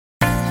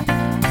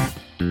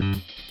Hello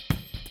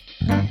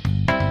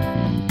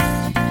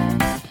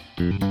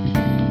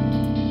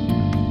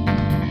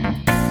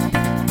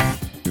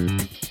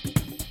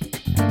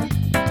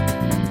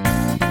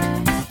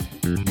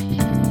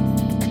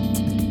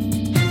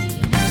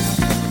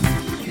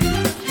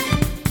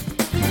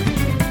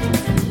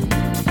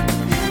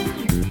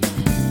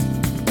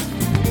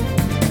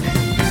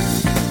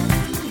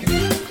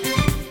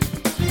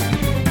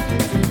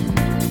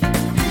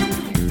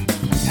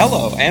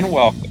and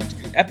welcome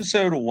to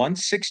episode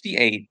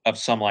 168 of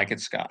Some Like It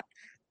Scott.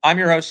 I'm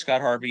your host,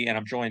 Scott Harvey, and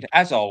I'm joined,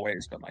 as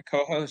always, by my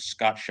co-host,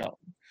 Scott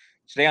Shelton.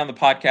 Today on the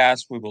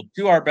podcast, we will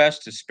do our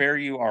best to spare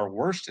you our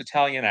worst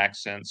Italian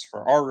accents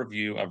for our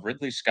review of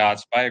Ridley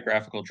Scott's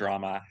biographical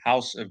drama,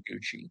 House of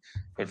Gucci.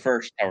 But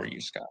first, how are you,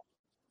 Scott?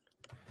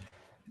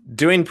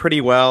 Doing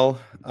pretty well.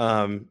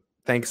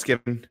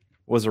 Thanksgiving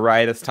was a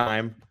riotous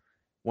time,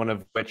 one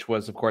of which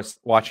was, of course,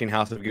 watching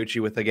House of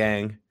Gucci with the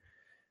gang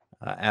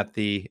at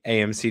the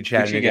AMC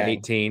Chattanooga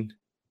 18.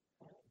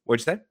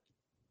 What'd you say?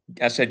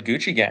 I said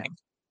Gucci gang.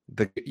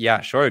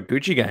 Sure,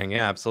 Gucci gang.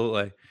 Yeah,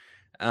 absolutely.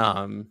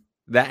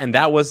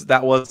 That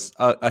was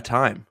a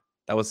time.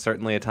 That was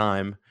certainly a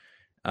time,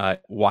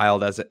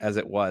 wild as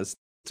it was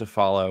to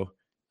follow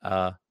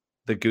the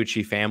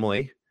Gucci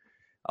family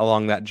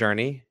along that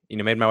journey.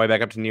 Made my way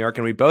back up to New York,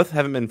 and we both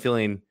haven't been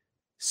feeling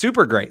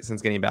super great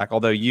since getting back,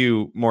 although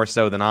you more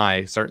so than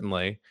I,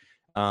 certainly.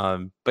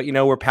 But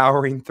we're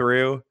powering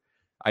through.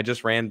 I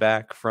just ran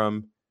back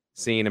from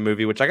seeing a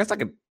movie, which I guess I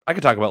could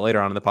talk about later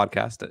on in the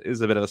podcast. It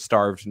is a bit of a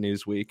starved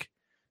news week.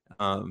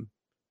 But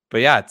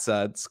yeah,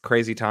 it's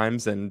crazy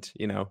times, and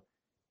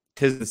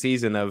tis the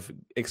season of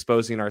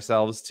exposing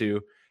ourselves to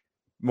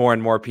more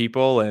and more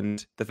people,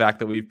 and the fact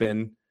that we've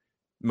been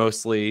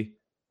mostly,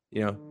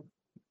 I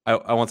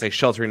won't say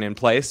sheltering in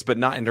place, but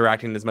not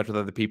interacting as much with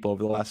other people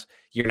over the last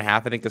year and a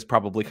half. I think is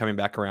probably coming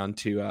back around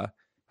to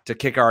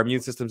kick our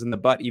immune systems in the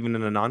butt, even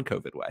in a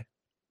non-COVID way.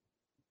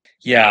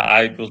 Yeah,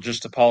 I will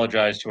just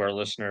apologize to our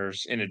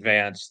listeners in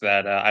advance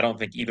that I don't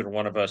think either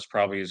one of us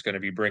probably is going to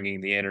be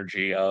bringing the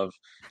energy of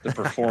the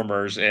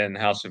performers in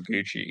House of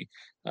Gucci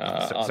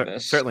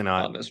certainly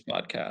not on this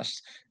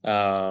podcast.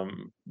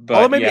 But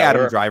although maybe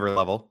Adam Driver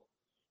level.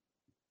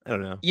 I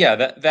don't know. Yeah,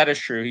 that is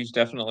true. He's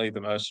definitely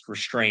the most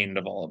restrained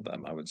of all of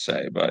them, I would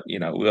say. But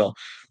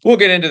we'll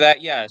get into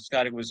that. Yeah,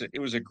 Scott, it was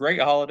a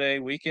great holiday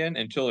weekend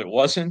until it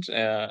wasn't,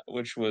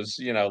 which was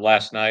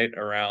last night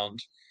around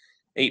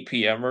 8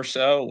 p.m. or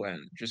so,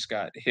 when just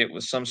got hit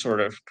with some sort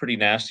of pretty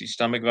nasty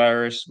stomach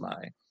virus.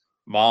 My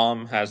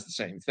mom has the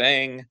same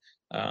thing.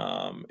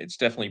 It's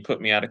definitely put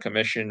me out of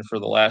commission for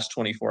the last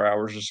 24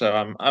 hours or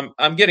so.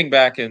 I'm getting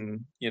back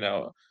in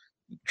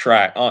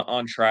track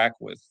on track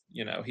with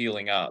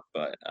healing up,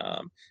 but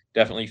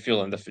definitely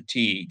feeling the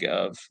fatigue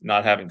of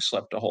not having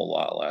slept a whole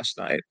lot last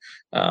night.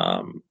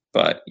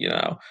 But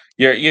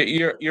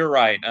you're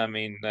right. I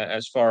mean,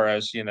 as far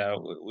as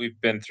we've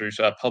been through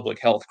a public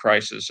health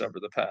crisis over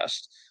the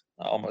past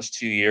almost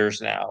 2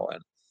 years now,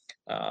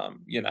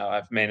 and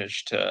I've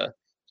managed to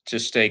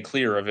stay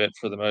clear of it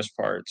for the most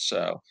part.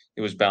 So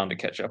it was bound to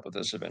catch up with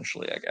us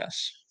eventually, I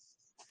guess.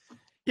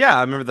 Yeah, I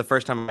remember the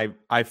first time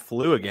I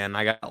flew again.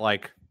 I got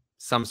like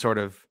some sort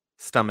of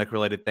stomach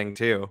related thing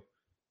too,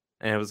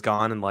 and it was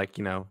gone in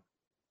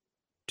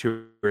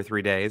 2 or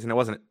 3 days, and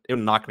it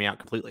knocked me out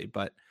completely,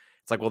 but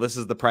it's like, well, this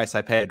is the price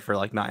I paid for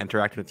not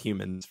interacting with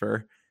humans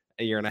for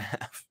a year and a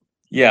half.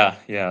 Yeah,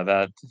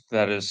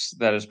 that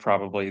is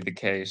probably the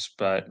case,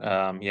 but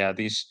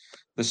the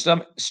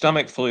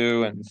stomach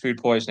flu and food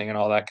poisoning and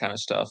all that kind of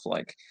stuff,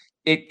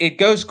 it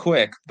goes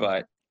quick,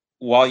 but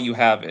while you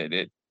have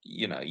it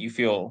you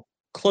feel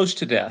close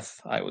to death,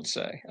 I would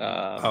say.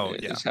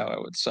 Is how I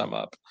would sum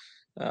up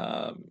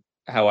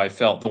how I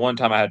felt. The one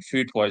time I had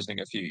food poisoning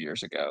a few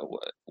years ago,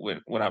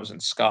 when I was in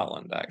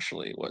Scotland,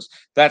 actually,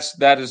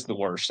 that is the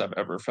worst I've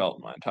ever felt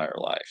in my entire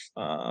life.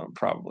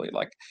 Probably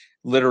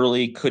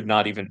literally could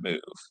not even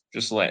move,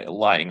 just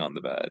lying on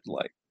the bed,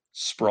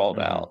 sprawled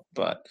out.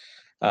 But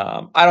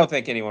I don't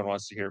think anyone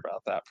wants to hear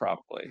about that,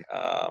 probably.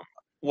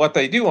 What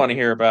they do want to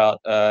hear about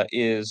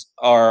is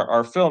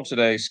our film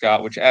today,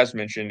 Scott, which, as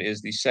mentioned,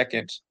 is the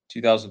second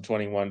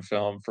 2021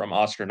 film from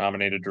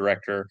Oscar-nominated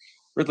director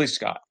Ridley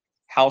Scott,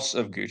 House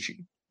of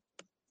Gucci.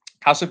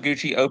 House of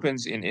Gucci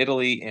opens in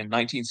Italy in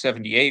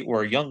 1978,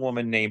 where a young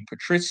woman named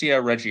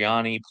Patrizia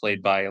Reggiani,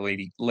 played by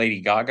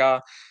Lady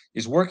Gaga,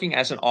 is working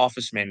as an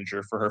office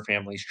manager for her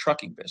family's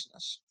trucking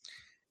business.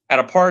 At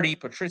a party,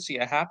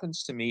 Patrizia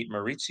happens to meet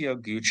Maurizio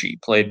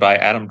Gucci, played by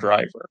Adam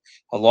Driver,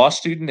 a law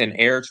student and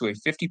heir to a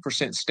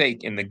 50%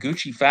 stake in the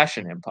Gucci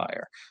fashion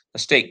empire, a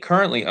stake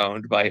currently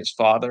owned by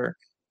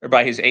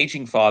his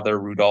aging father,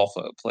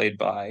 Rudolfo, played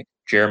by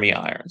Jeremy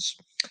Irons.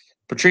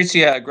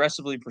 Patrizia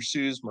aggressively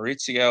pursues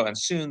Maurizio, and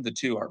soon the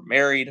two are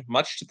married,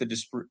 much to the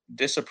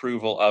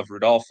disapproval of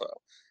Rudolfo.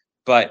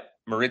 But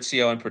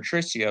Maurizio and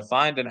Patrizia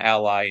find an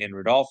ally in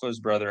Rudolfo's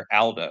brother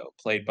Aldo,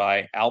 played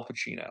by Al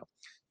Pacino,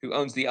 who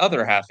owns the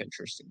other half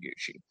interest in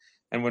Gucci.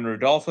 And when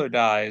Rodolfo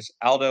dies,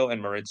 Aldo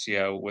and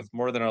Maurizio, with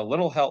more than a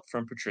little help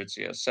from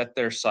Patrizia, set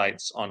their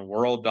sights on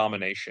world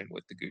domination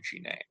with the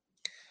Gucci name.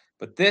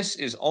 But this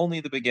is only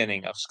the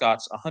beginning of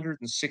Scott's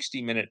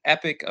 160-minute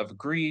epic of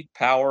greed,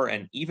 power,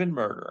 and even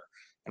murder.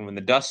 And when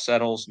the dust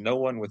settles, no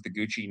one with the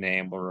Gucci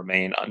name will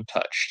remain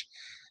untouched.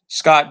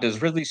 Scott,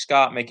 does Ridley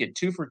Scott make it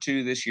 2 for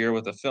 2 this year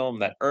with a film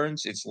that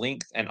earns its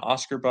length and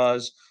Oscar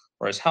buzz,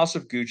 or is House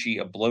of Gucci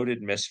a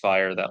bloated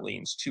misfire that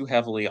leans too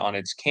heavily on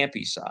its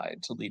campy side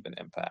to leave an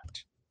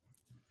impact?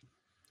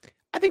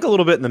 I think a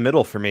little bit in the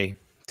middle for me,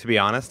 to be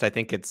honest. I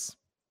think it's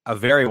a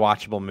very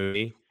watchable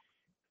movie,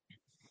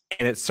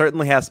 and it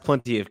certainly has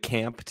plenty of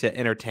camp to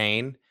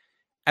entertain,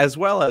 as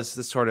well as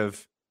the sort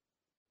of,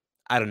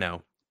 I don't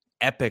know,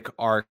 epic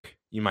arc,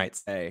 you might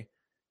say,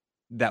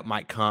 that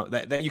might come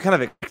that you kind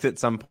of expect at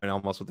some point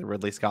almost with the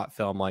Ridley Scott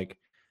film. Like,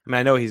 I mean,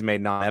 I know he's made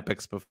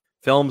non-epics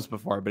films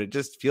before, but it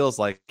just feels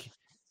like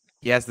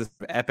he has this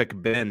epic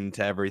bend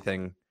to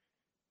everything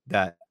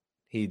that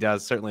he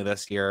does. Certainly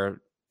this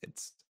year,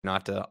 it's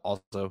not to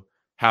also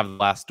have The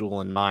Last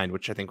Duel in mind,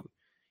 which I think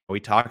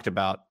we talked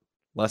about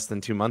less than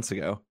 2 months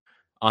ago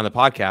on the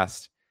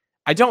podcast.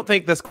 I don't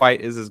think this quite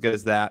is as good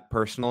as that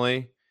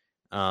personally.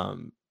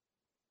 Um,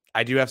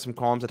 I do have some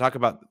qualms to talk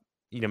about.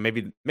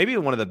 Maybe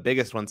one of the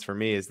biggest ones for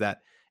me is that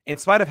in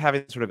spite of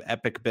having sort of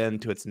epic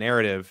bend to its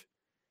narrative,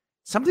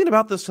 something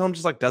about this film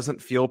just like doesn't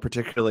feel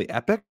particularly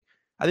epic.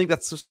 I think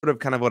that's just sort of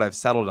kind of what I've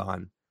settled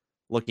on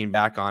looking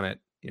back on it,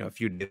 a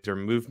few days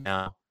removed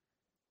now.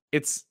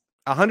 It's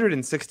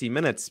 160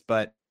 minutes,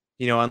 but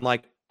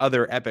unlike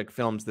other epic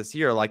films this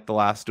year, like The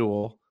Last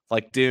Duel,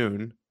 like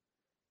Dune,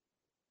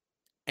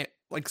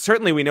 like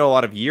certainly we know a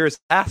lot of years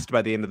passed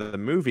by the end of the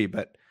movie,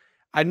 but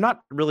I'm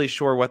not really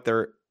sure what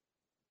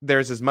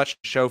there's as much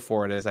show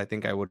for it as I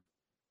think I would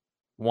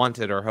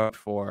wanted or hoped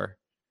for.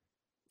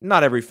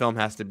 Not every film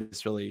has to be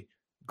this really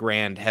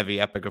grand, heavy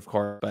epic, of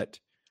course, but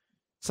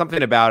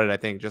something about it, I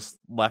think, just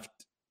left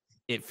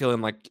it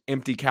feeling like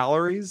empty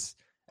calories,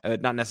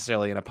 not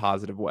necessarily in a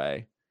positive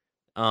way.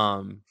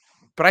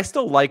 But I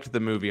still liked the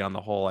movie on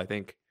the whole. I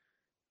think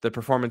the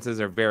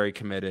performances are very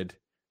committed.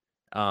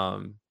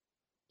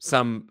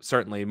 Some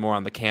certainly more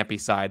on the campy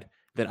side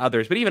than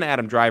others, but even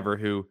Adam Driver,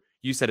 who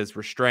you said is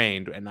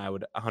restrained, and I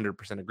would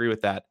 100% agree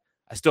with that.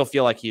 I still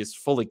feel like he is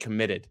fully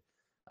committed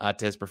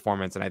to his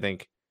performance, and I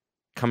think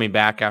coming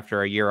back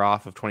after a year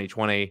off of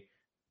 2020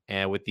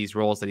 and with these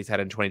roles that he's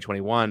had in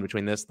 2021,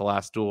 between this, The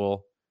Last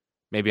Duel,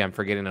 maybe I'm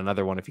forgetting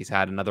another one if he's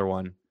had another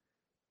one.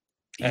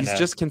 He's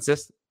just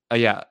consistent.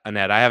 Yeah,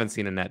 Annette. I haven't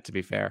seen Annette, to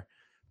be fair,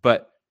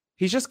 but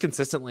he's just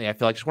consistently, I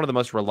feel like, just one of the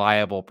most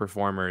reliable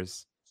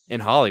performers in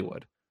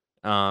Hollywood.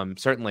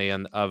 Certainly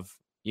of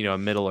a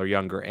middle or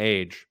younger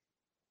age.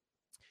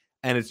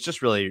 And it's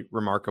just really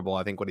remarkable,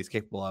 I think, what he's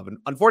capable of. And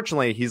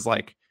unfortunately, he's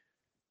like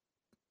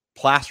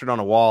plastered on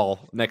a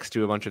wall next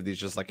to a bunch of these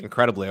just like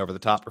incredibly over the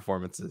top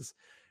performances,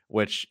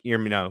 which,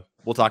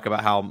 we'll talk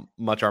about how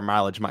much our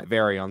mileage might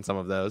vary on some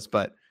of those,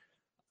 but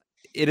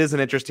it is an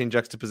interesting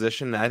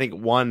juxtaposition. I think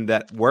one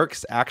that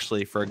works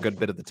actually for a good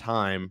bit of the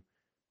time,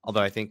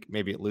 although I think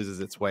maybe it loses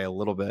its way a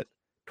little bit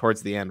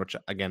towards the end, which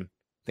again,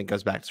 I think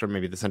goes back to sort of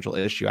maybe the central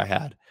issue I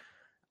had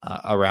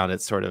around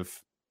it sort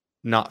of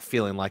not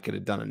feeling like it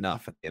had done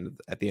enough at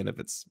the end of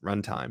its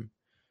runtime.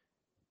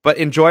 But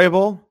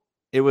enjoyable.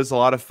 It was a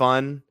lot of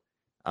fun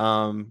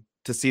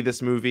to see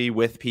this movie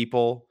with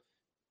people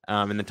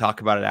and then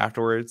talk about it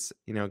afterwards,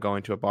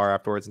 going to a bar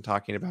afterwards and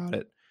talking about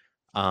it.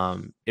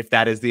 If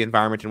that is the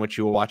environment in which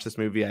you will watch this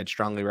movie, I'd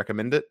strongly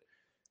recommend it.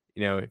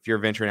 If you're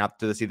venturing out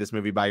to see this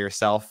movie by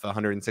yourself,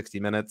 160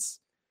 minutes,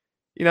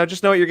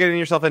 just know what you're getting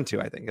yourself into.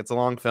 I think it's a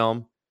long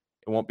film.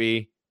 It won't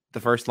be the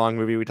first long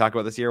movie we talk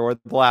about this year or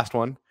the last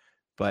one,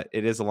 but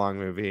it is a long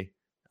movie.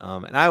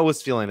 And I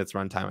was feeling its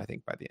runtime, I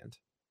think, by the end.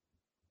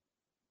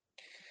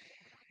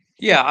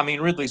 Yeah, I mean,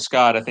 Ridley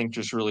Scott, I think,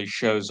 just really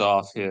shows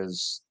off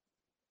his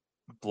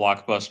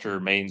blockbuster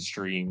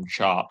mainstream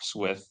chops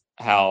with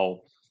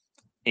how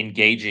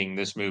engaging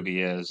this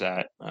movie is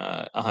at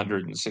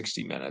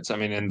 160 minutes. I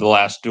mean, and The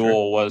Last Sure.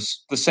 Duel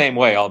was the same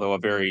way, although a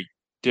very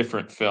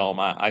different film.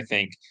 I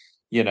think,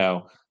 you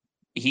know,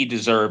 he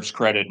deserves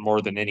credit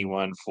more than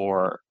anyone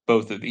for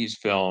both of these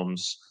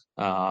films,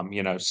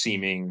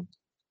 seeming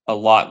a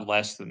lot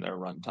less than their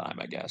runtime,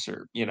 I guess,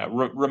 or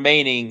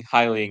remaining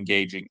highly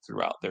engaging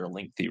throughout their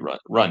lengthy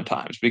run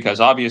times. Because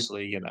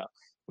obviously,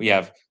 we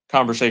have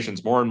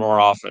conversations more and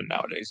more often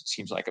nowadays. It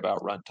seems like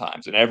about run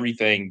times and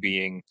everything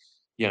being,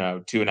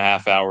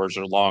 2.5 hours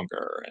or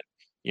longer.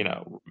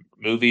 And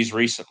movies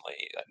recently,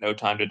 No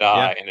Time to Yeah.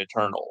 Die and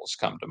Eternals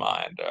come to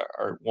mind,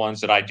 are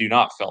ones that I do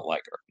not feel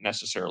like are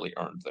necessarily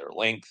earned their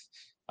length.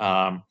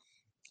 Um,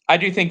 I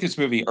do think this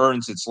movie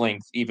earns its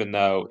length, even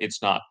though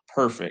it's not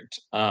perfect.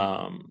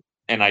 And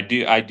I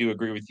do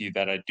agree with you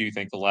that I do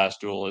think The Last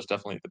Duel is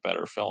definitely the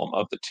better film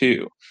of the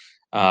two.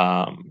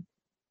 Um,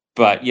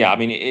 but yeah, I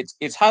mean,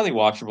 it's highly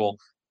watchable.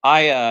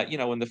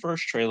 When the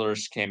first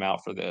trailers came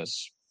out for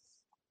this,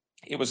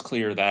 it was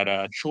clear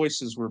that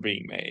choices were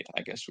being made,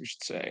 I guess we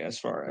should say, as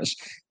far as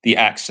the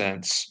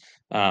accents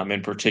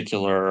in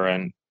particular,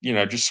 and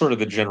just sort of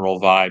the general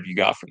vibe you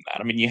got from that.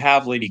 I mean, you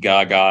have Lady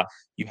Gaga,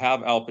 you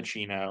have Al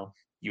Pacino,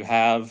 you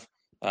have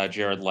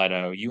Jared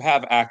Leto, you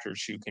have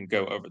actors who can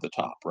go over the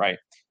top, right?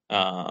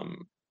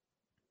 Um,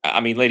 I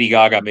mean, Lady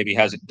Gaga maybe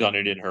hasn't done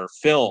it in her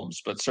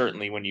films, but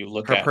certainly when you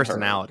look Her at her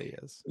personality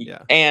is.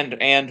 Yeah. and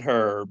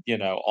her,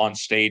 on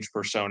stage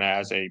persona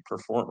as a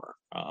performer,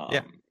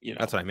 Yeah.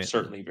 That's what I meant.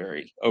 certainly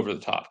very over the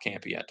top,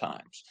 campy at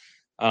times.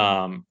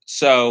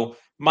 So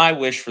my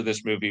wish for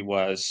this movie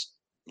was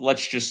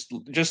let's just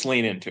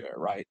lean into it,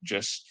 right?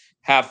 Just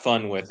have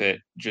fun with it.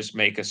 Just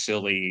make a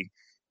silly,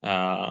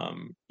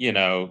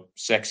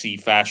 sexy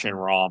fashion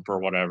romp or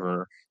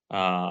whatever.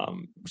 A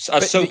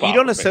But soap you don't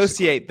opera, basically.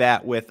 associate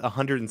that with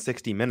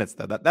 160 minutes,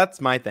 though. That's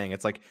my thing.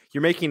 It's like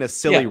you're making a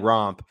silly Yeah,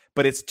 romp,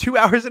 but it's 2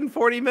 hours and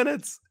 40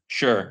 minutes.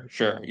 sure,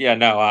 sure. Yeah,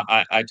 no,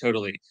 I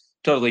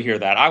totally hear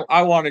that.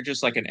 I wanted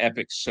just like an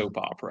epic soap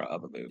opera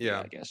of a movie,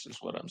 Yeah. I guess is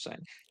what I'm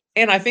saying.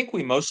 And I think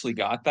we mostly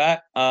got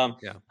that.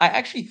 Yeah. I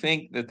actually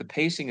think that the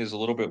pacing is a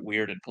little bit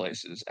weird in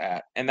places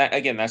and that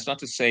again, that's not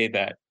to say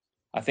that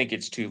I think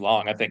it's too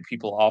long. I think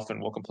people often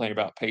will complain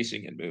about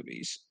pacing in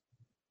movies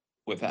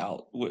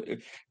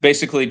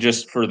basically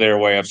just for their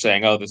way of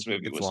saying, "Oh, this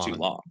movie It's was too long.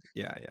 long."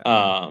 Yeah. Yeah.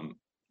 Yeah. Um,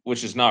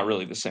 which is not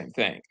really the same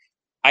thing.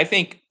 I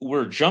think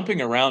we're jumping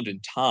around in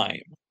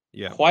time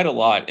Yeah. quite a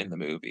lot in the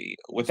movie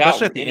Especially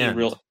without at the any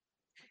real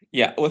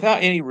end.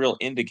 without any real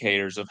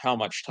indicators of how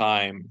much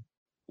time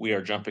we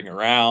are jumping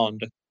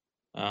around,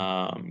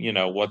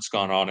 what's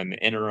gone on in the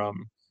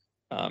interim.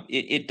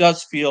 It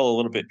does feel a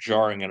little bit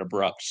jarring and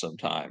abrupt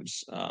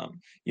sometimes.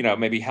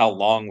 Maybe how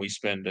long we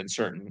spend in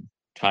certain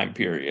time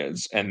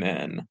periods, and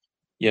then,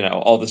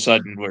 all of a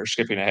sudden we're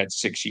skipping ahead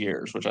 6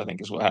 years, which I think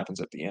is what happens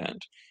at the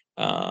end.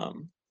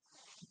 Um,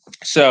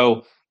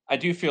 so I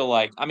do feel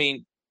like, I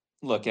mean,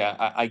 look,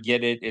 I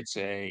get it.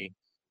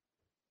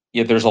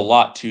 There's a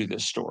lot to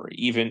this story.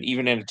 Even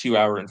in a 2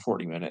 hour and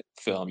 40 minute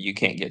film, you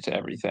can't get to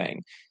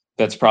everything.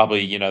 That's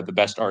probably, the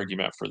best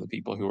argument for the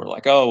people who are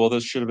like, oh, well,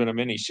 this should have been a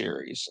mini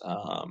series.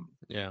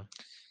 Yeah.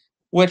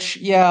 Which,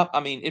 yeah, I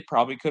mean, it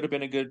probably could have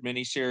been a good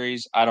mini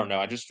series. I don't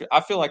know.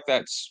 I feel like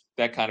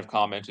that kind of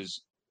comment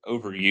is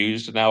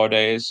overused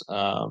nowadays,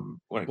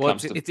 when it Well,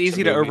 it's comes to it's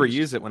easy to movies.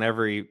 overuse it when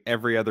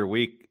every other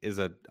week is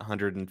a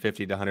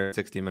 150 to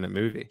 160-minute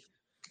movie.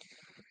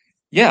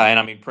 Yeah, and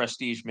I mean,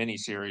 prestige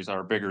miniseries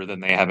are bigger than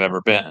they have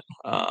ever been,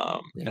 Yeah,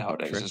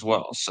 nowadays sure. as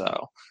well.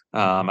 So,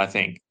 I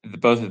think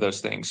both of those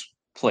things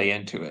play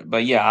into it.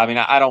 But yeah, I mean,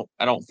 I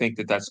don't think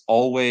that that's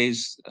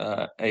always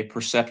a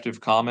perceptive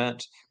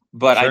comment,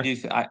 but I Sure. do.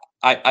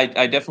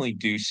 I definitely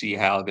do see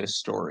how this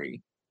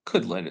story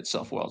could lend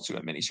itself well to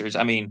a miniseries.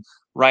 I mean,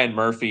 Ryan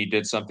Murphy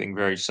did something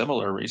very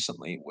similar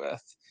recently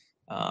with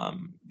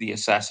the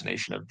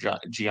assassination of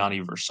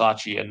Gianni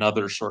Versace,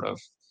 another sort of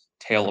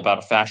tale about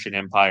a fashion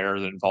empire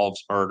that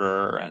involves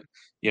murder and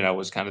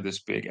was kind of this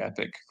big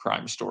epic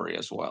crime story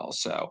as well.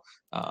 So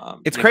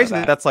It's crazy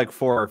that that that's like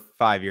 4 or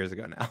 5 years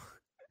ago now.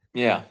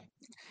 yeah.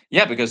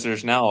 Yeah, because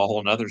there's now a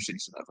whole nother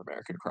season of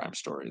American Crime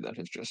Story that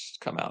has just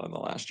come out in the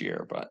last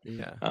year. But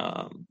Yeah.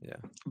 um Yeah.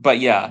 but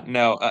yeah,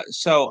 no,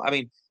 so I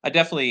mean, I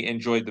definitely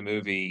enjoyed the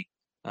movie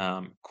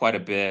quite a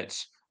bit.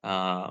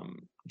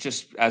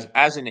 Just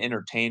as an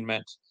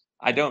entertainment,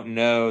 I don't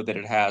know that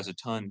it has a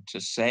ton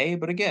to say,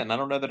 but again, I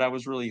don't know that I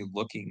was really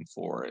looking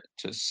for it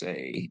to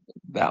say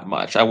that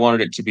much. I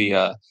wanted it to be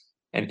an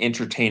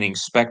entertaining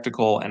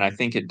spectacle, and I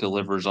think it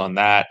delivers on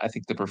that. I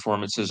think the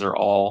performances are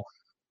all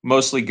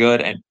mostly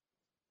good and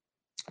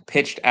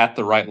pitched at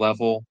the right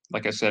level.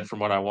 Like I said, from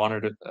what I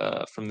wanted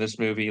from this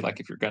movie, like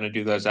if you're going to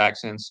do those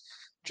accents,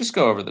 just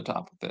go over the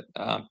top with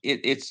it.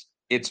 It's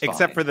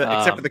Except fine.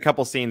 for the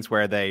couple scenes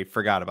where they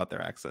forgot about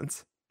their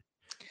accents.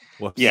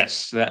 Whoops.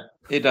 Yes, that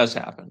it does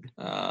happen.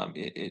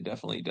 It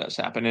definitely does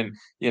happen. And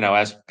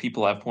as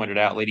people have pointed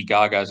out, Lady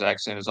Gaga's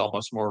accent is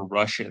almost more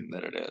Russian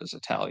than it is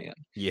Italian.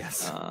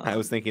 Yes. I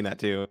was Um, thinking that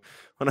too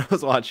when I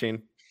was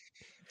watching.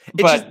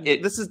 It's just but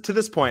it, this is to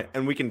this point,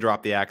 and we can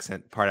drop the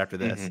accent part after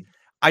this.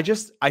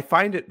 mhm. I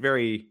find it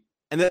very,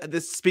 and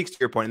this speaks to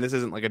your point, and this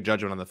isn't like a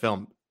judgment on the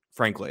film,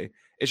 frankly.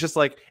 It's just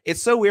like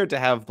it's so weird to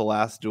have The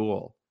Last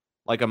Duel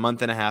like a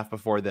month and a half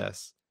before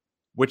this,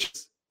 which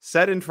is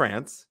set in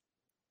France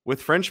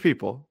with French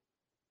people,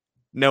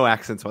 no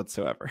accents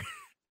whatsoever.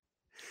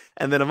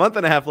 And then a month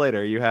and a half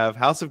later, you have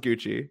House of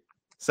Gucci,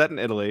 set in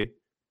Italy,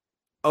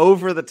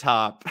 over the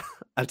top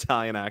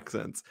Italian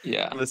accents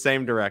Yeah. from the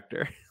same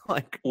director.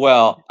 Like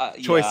Well,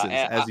 choices,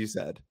 yeah. as you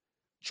said.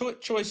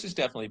 Choices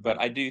definitely, but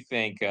I do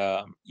think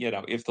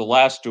if the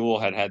last duel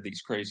had had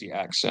these crazy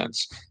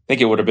accents, I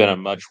think it would have been a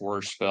much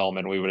worse film,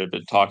 and we would have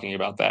been talking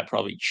about that,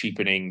 probably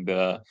cheapening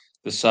the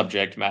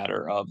subject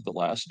matter of the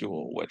last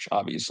duel, which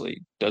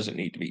obviously doesn't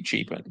need to be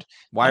cheapened.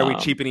 Why are we Um,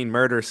 cheapening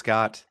murder,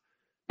 Scott?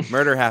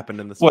 Murder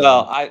happened in this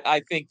well, film. I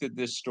think that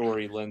this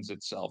story lends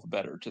itself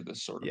better to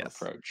this sort of Yes,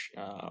 approach,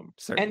 and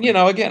certainly.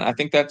 again, I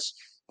think that's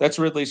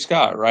Ridley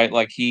Scott, right?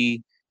 Like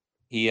he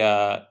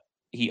uh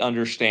he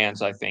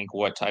understands, I think,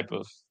 what type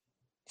of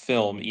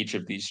film each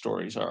of these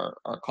stories are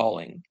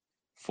calling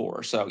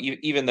for. So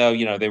even though,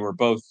 they were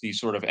both these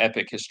sort of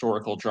epic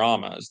historical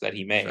dramas that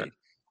he Sure. made,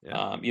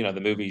 Yeah.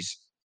 the movies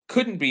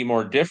couldn't be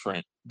more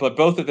different, but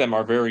both of them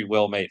are very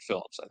well made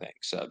films, I think.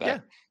 So that, Yeah.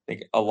 I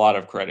think a lot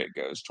of credit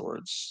goes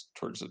towards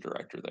the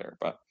director there.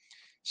 But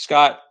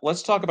Scott,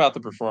 let's talk about the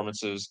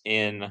performances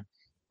in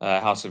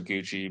House of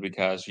Gucci,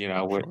 because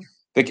Sure.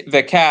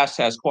 the cast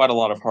has quite a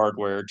lot of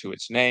hardware to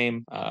its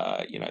name.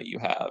 You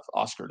have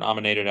Oscar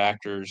nominated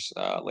actors,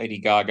 Lady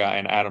Gaga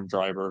and Adam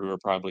Driver, who are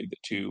probably the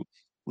two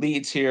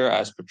leads here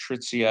as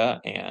Patrizia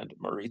and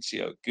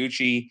Maurizio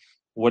Gucci.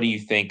 What do you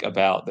think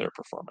about their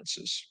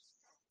performances?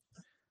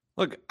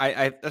 Look,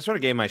 I sort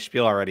of gave my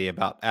spiel already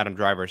about Adam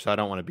Driver, so I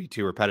don't want to be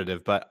too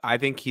repetitive, but I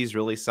think he's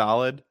really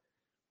solid.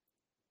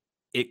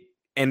 It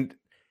and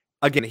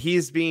again,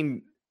 he's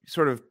being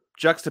sort of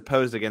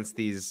juxtaposed against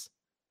these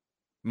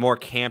more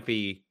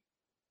campy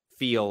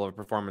feel of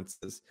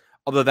performances.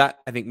 Although that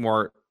I think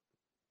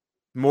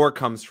more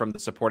comes from the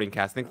supporting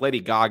cast. I think Lady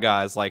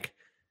Gaga is like,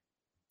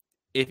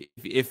 if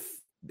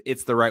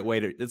it's the right way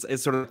to,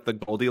 it's sort of the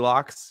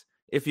Goldilocks,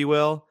 if you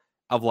will,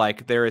 of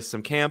like there is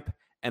some camp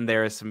and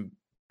there is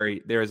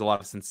a lot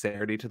of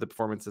sincerity to the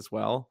performance as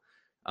well.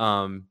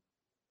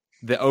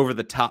 The over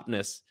the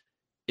topness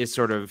is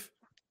sort of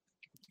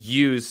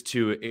used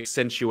to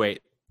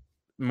accentuate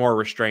more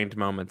restrained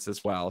moments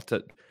as well,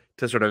 to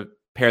sort of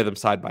pair them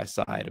side by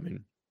side. I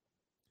mean,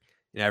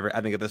 I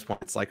think at this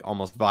point it's like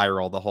almost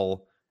viral, the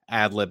whole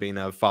ad libbing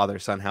of Father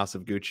Son House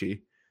of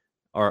Gucci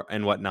or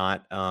and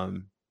whatnot.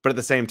 But at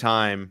the same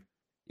time,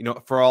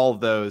 for all of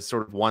those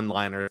sort of one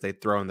liners they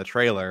throw in the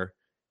trailer,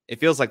 it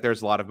feels like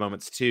there's a lot of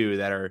moments too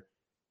that are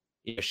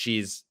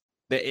she's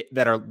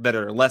that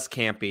are less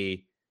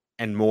campy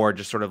and more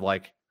just sort of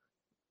like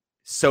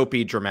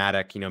soapy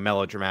dramatic,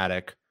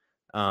 melodramatic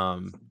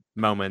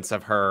moments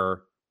of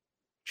her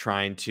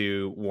trying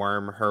to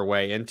worm her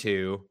way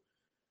into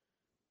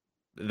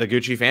the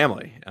Gucci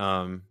family.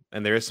 And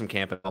there is some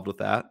camp involved with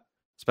that,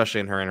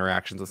 especially in her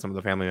interactions with some of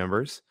the family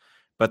members.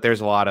 But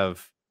there's a lot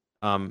of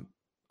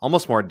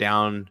almost more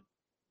down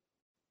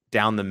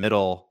the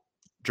middle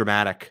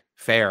dramatic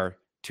fare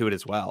to it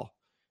as well.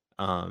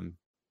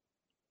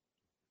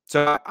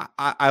 So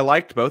I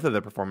liked both of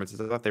the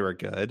performances. I thought they were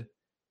good.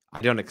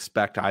 I don't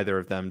expect either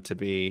of them to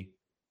be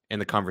in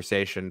the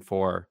conversation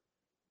for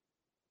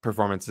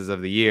performances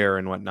of the year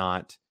and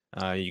whatnot.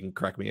 You can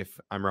correct me if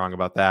I'm wrong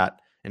about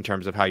that in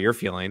terms of how you're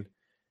feeling,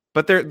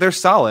 but they're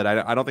solid.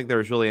 I don't think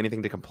there's really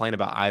anything to complain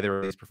about either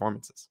of these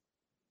performances.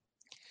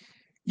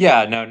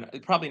 Yeah, no,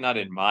 probably not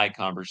in my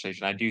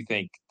conversation. I do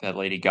think that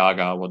Lady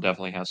Gaga will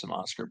definitely have some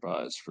Oscar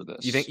buzz for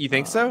You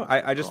think this so?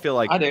 I just role. feel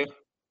like I do.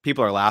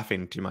 people are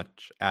laughing too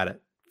much at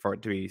it for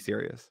it to be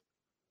serious.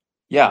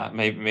 Yeah,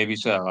 maybe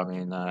so. I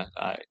mean,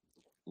 I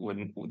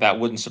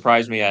wouldn't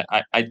surprise me.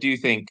 I do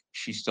think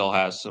she still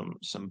has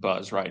some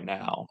buzz right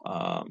now,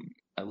 at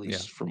Yeah,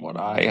 least from what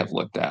I have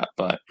looked at.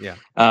 But yeah,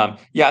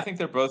 yeah, I think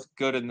they're both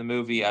good in the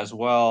movie as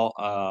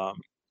well.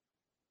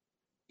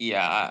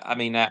 Yeah, I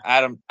mean,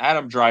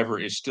 Adam Driver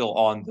is still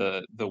on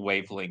the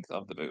wavelength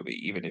of the movie,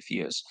 even if he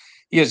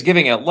is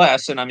giving it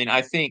less. And I mean,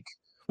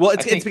 well, I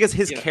it's think because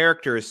his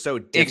character is so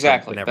different than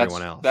exactly.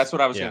 everyone That's else.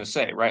 what I was Yeah, gonna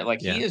say, right? Like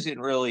yeah, he's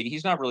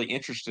not really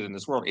interested in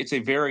this world. It's a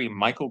very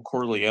Michael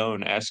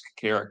Corleone-esque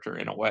character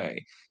in a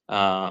way.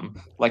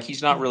 Like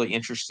he's not really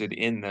interested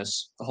in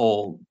this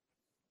whole,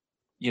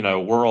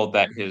 world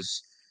that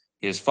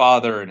his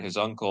father and his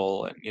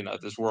uncle and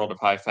this world of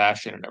high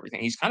fashion and everything.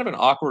 He's kind of an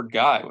awkward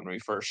guy when we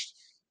first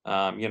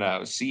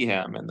see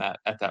him in that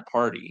at that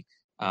party.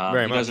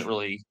 very He doesn't much.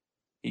 really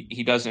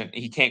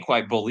he can't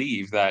quite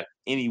believe that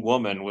any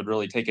woman would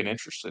really take an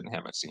interest in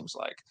him, it seems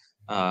like.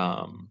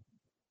 Um,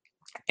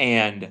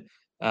 and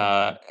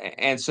uh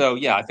and so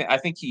yeah, I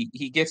think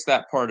he gets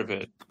that part of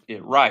it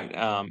right.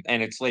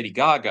 And it's Lady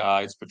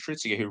Gaga, it's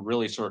Patrizia who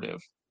really sort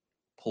of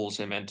pulls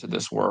him into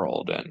this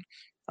world and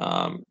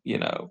um you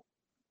know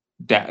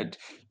that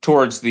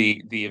towards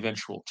the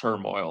eventual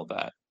turmoil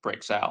that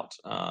breaks out,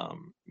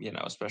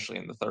 especially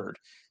in the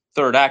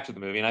third act of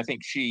the movie. And I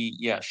think she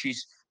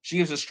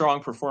gives a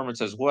strong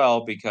performance as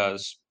well,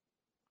 because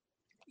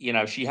you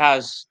know she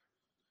has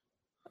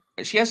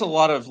she has a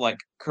lot of like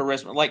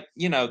charisma. Like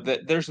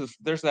that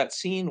there's that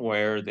scene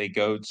where they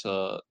go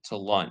to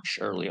lunch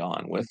early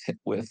on with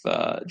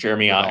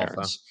Jeremy Rodolfo.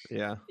 Irons.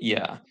 Yeah.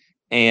 Yeah.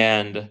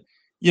 And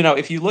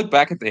if you look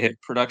back at the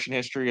production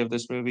history of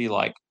this movie,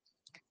 like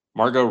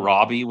Margot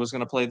Robbie was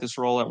going to play this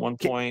role at one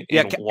point,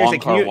 Yeah, and seriously, Wong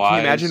can you Kar-wai's.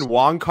 imagine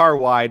Wong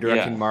Kar-wai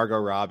directing Yeah, Margot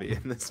Robbie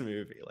in this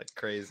movie? Like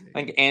crazy.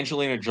 I think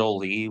Angelina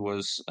Jolie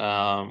was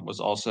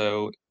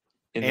also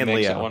in the And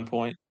mix at Leo. one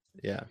point.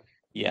 Yeah.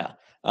 Yeah.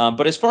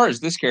 But as far as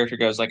this character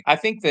goes, like I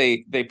think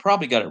they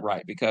probably got it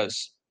right,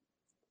 because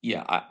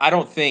yeah, I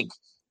don't think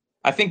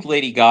I think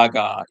Lady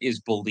Gaga is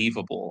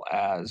believable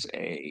as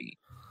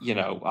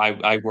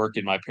I work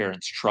in my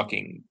parents'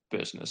 trucking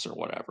business or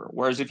whatever.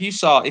 Whereas if you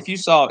saw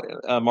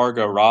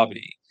Margot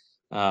Robbie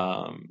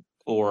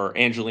or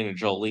Angelina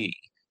Jolie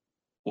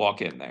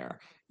walk in there,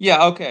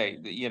 Yeah, okay.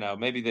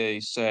 Maybe they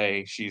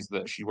say she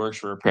works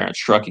for her parents'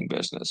 trucking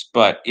business.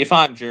 But if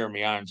I'm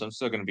Jeremy Irons, I'm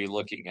still going to be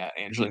looking at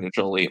Angelina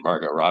Jolie and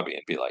Margot Robbie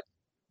and be like,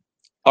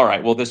 all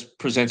right, well, this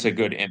presents a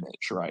good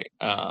image, right?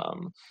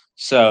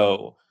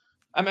 So,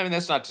 I mean,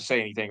 that's not to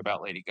say anything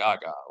about Lady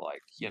Gaga,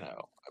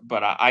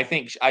 but I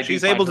think I do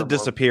She's find able to her more.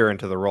 disappear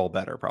into the role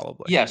better,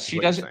 probably, Yes, is she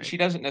what you're doesn't. saying. She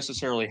doesn't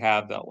necessarily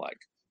have that like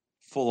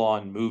full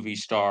on movie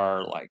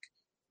star, like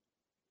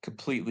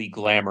completely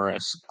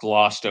glamorous,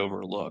 glossed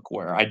over look.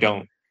 Where I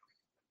don't,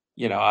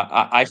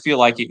 I feel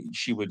like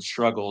she would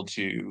struggle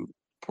to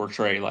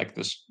portray like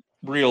this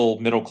real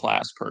middle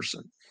class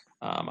person.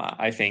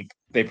 I think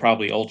they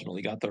probably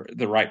ultimately got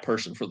the right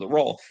person for the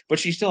role, but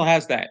she still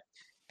has that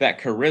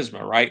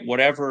charisma, right?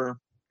 Whatever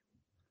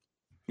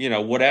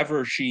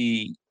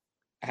she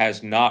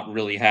has not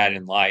really had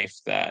in life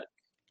that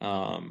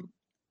um,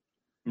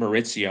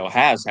 Maurizio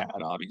has had,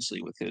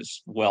 obviously, with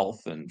his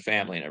wealth and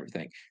family and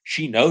everything.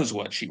 She knows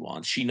what she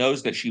wants. She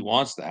knows that she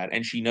wants that,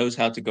 and she knows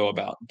how to go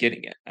about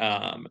getting it.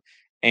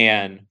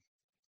 And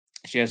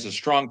she has a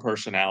strong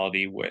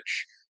personality,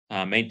 which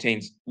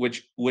maintains,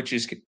 which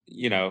is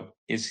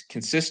is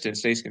consistent,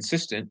 stays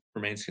consistent,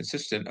 remains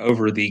consistent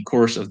over the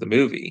course of the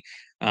movie.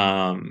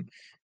 Um,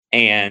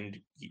 and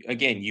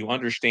again, you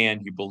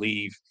understand, you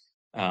believe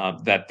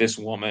that this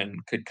woman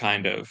could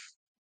kind of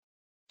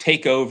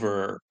take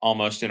over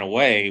almost in a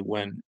way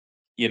when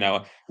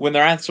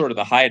they're at sort of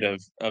the height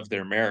of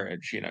their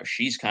marriage.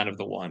 She's kind of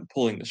the one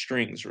pulling the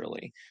strings,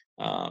 really,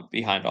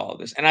 behind all of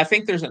this. And I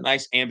think there's a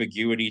nice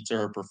ambiguity to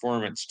her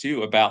performance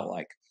too, about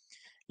like,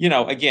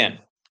 again,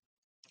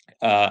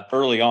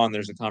 early on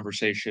there's a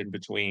conversation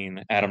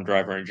between Adam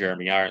Driver and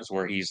Jeremy Irons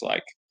where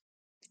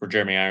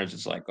Jeremy Irons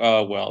is like,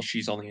 oh well,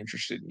 she's only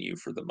interested in you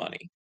for the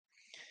money.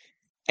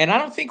 And I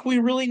don't think we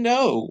really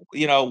know,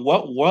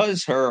 what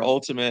was her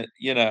ultimate,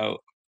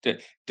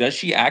 does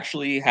she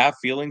actually have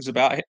feelings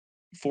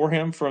for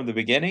him from the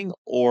beginning?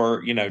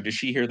 Or, does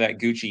she hear that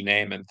Gucci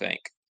name and think,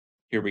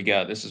 here we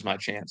go, this is my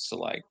chance to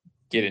like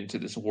get into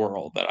this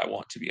world that I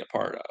want to be a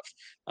part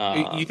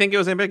of. You think it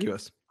was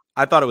ambiguous?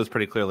 I thought it was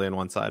pretty clearly on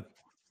one side.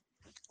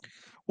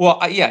 Well,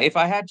 yeah, if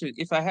I had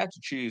to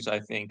choose, I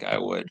think I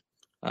would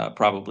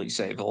probably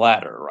say the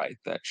latter, right?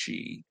 That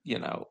she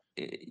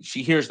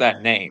hears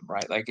that name,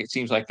 right? Like it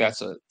seems like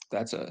that's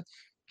a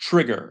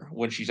trigger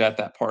when she's at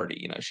that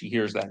party. She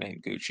hears that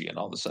name Gucci, and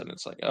all of a sudden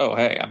it's like, oh,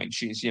 hey, I mean,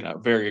 she's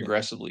very Yeah.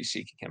 aggressively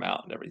seeking him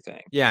out and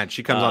everything. Yeah, and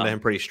she comes on to him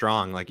Um, pretty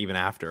strong, like even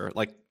after,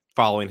 like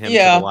following him to the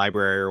yeah,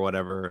 library or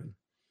whatever.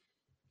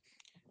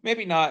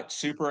 maybe not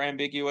super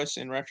ambiguous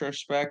in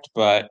retrospect,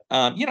 but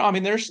I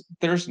mean,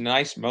 there's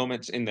nice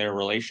moments in their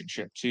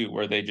relationship too,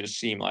 where they just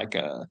seem like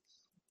a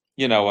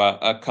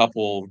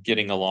couple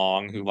getting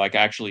along who like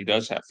actually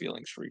does have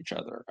feelings for each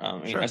other. I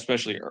mean, Sure.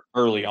 especially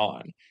early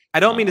on. I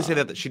don't mean to say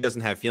that Um, she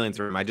doesn't have feelings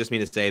for him. I just mean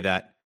to say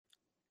that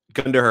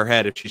gun to her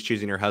head, if she's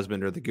choosing her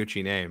husband or the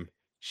Gucci name,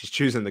 she's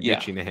choosing the yeah,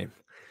 Gucci name.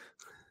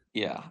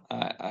 yeah.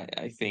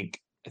 I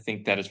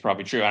think that is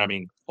probably true. I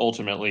mean,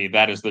 ultimately,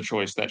 that is the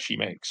choice that she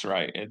makes,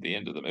 right at the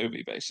end of the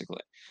movie, basically.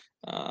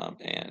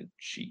 And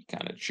she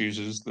kind of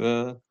chooses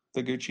the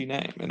Gucci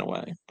name in a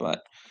way,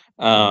 but.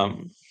 Hmm.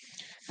 Um,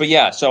 but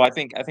yeah, so I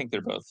think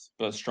they're both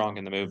strong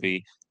in the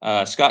movie.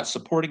 Scott's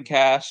supporting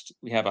cast.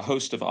 We have a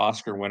host of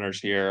Oscar winners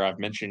here. I've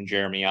mentioned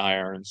Jeremy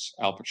Irons,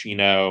 Al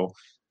Pacino,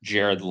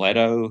 Jared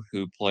Leto,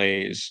 who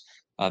plays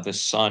the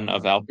son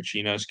of Al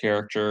Pacino's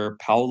character,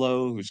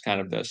 Paolo, who's kind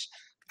of this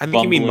I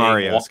think you mean bumbling.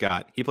 Mario,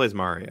 Scott. He plays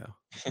Mario.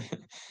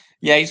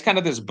 Yeah, he's kind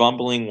of this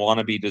bumbling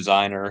wannabe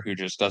designer who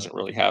just doesn't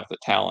really have the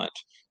talent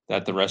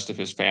that the rest of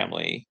his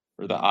family,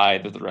 or the eye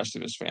that the rest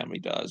of his family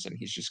does, and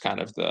he's just kind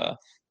of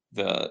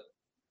the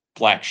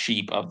black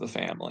sheep of the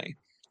family.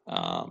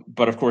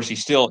 But of course, he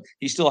still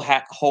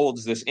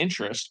holds this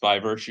interest by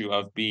virtue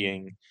of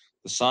being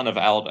the son of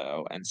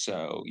Aldo, and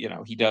so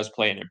he does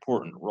play an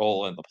important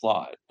role in the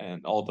plot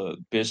and all the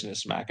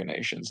business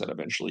machinations that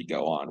eventually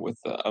go on with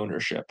the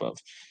ownership of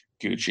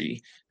Gucci.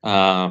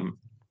 Um,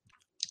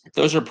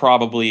 those are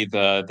probably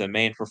the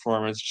main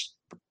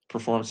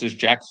performances.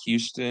 Jack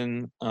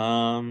Houston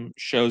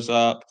shows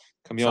up.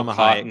 Camille Selma Hayek.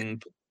 Cotton,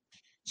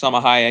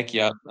 Salma Hayek.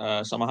 Yep,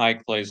 Salma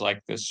Hayek plays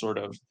like this sort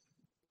of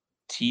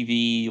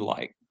TV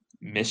like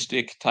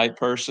mystic type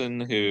person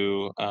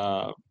who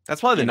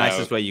That's probably the you know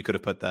nicest way you could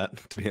have put that,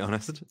 to be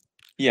honest.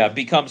 yeah,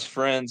 becomes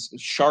friends.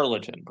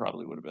 Charlatan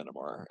probably would have been a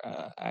more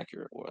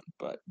accurate one,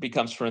 but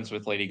becomes friends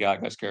with Lady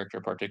Gaga's character,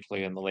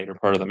 particularly in the later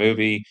part of the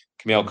movie.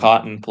 Camille Hmm.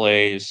 Cotton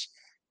plays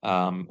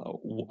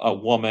a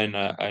woman,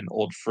 an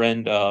old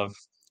friend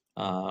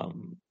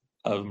um,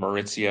 of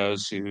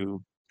Maurizio's,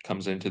 who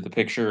comes into the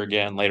picture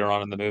again later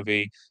on in the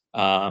movie.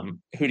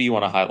 Who do you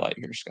want to highlight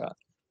here, Scott?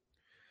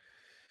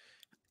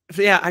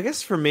 So, yeah, I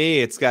guess for me,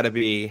 it's got to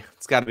be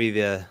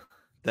the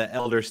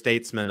elder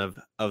statesman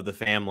of the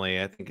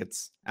family. I think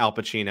it's Al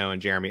Pacino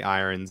and Jeremy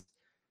Irons.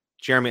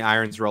 Jeremy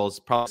Irons' role is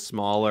probably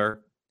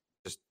smaller,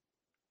 just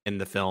in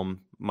the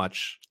film,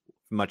 much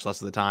less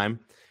of the time,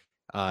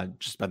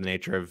 just by the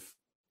nature of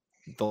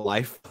the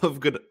life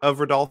of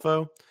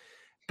Rodolfo.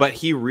 But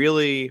he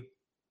really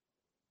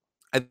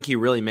I think he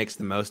really makes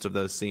the most of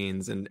those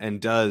scenes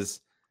and does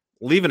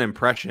leave an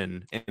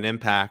impression and an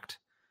impact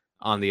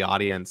on the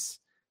audience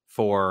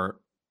for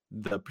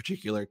the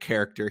particular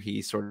character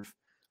he sort of,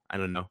 I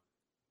don't know,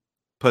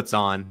 puts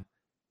on,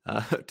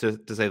 to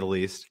say the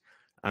least.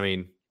 I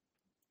mean,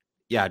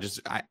 yeah,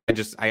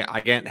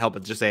 I can't help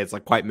but just say it's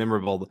like quite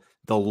memorable.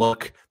 The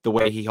look, the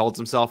way he holds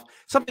himself,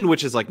 something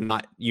which is like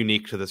not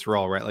unique to this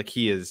role, right? Like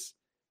he's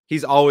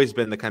always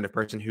been the kind of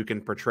person who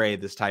can portray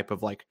this type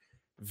of like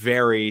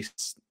very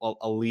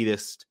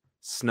elitist,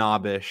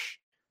 snobbish,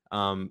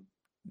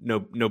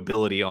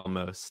 nobility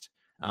almost.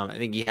 I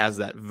think he has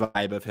that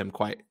vibe of him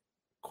quite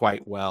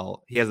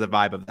well. He has the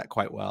vibe of that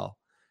quite well,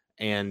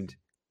 and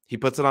he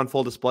puts it on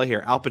full display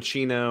here. Al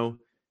Pacino,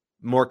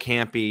 more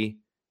campy.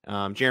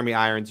 Jeremy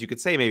Irons, you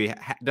could say maybe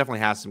definitely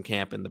has some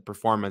camp in the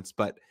performance,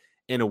 but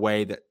in a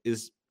way that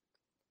is,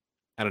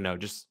 I don't know,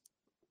 just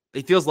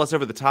it feels less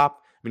over the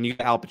top. When you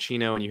get Al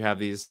Pacino and you have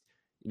these,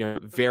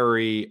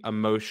 very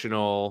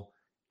emotional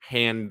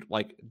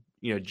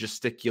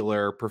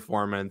gesticular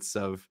performance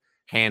of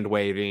hand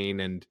waving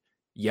and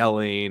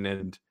yelling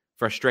and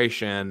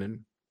frustration, and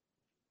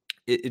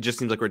it just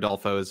seems like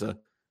Rodolfo is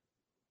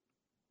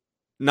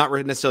not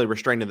necessarily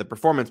restrained in the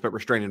performance, but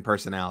restrained in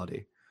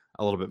personality,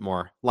 a little bit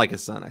more like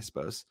his son, I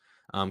suppose,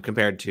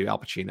 compared to Al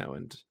Pacino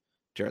and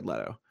Jared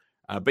Leto.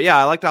 But yeah,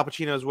 I liked Al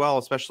Pacino as well,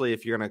 especially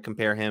if you're going to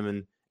compare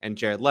him and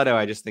Jared Leto.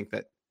 I just think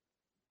that,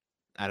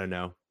 I don't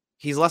know,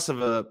 he's less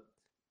of a.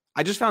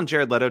 I just found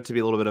Jared Leto to be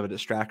a little bit of a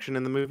distraction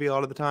in the movie a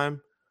lot of the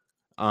time.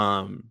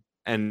 And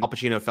Al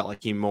Pacino felt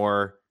like he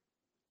more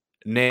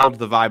nailed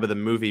the vibe of the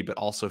movie, but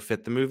also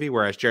fit the movie.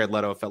 Whereas Jared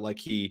Leto felt like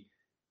he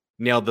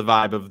nailed the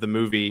vibe of the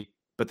movie,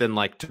 but then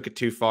like took it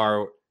too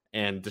far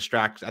and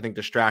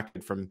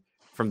distracted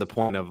from the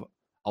point of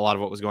a lot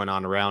of what was going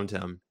on around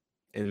him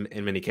in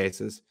many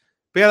cases.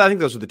 But yeah, I think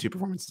those were the two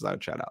performances I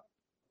would shout out.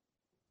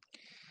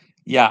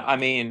 Yeah, I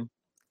mean,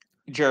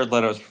 Jared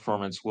Leto's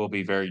performance will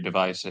be very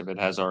divisive. It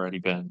has already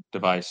been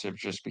divisive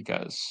just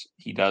because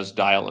he does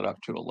dial it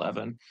up to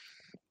 11.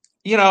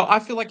 I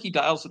feel like he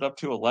dials it up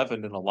to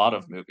 11 in a lot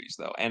of movies,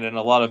 though, and in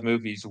a lot of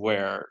movies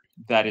where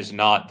that is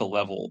not the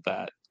level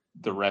that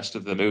the rest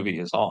of the movie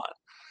is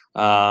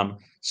on.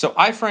 So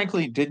I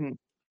frankly didn't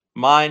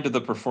mind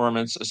the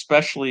performance,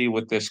 especially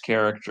with this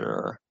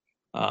character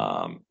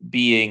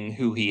being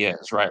who he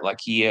is, right? Like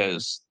he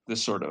is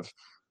this sort of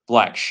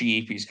black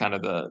sheep. He's kind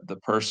of the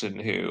person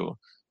who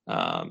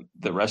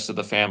the rest of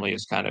the family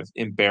is kind of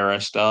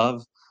embarrassed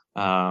of.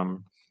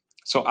 Um,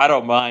 so I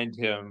don't mind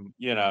him,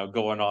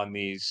 going on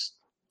these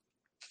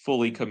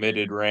fully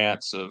committed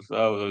rants of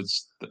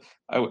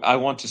I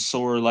want to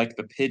soar like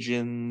the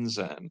pigeons,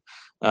 and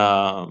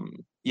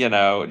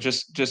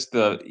just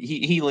the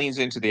he leans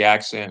into the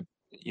accent,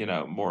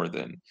 more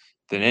than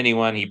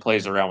anyone. He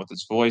plays around with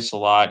his voice a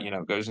lot,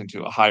 goes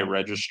into a high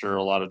register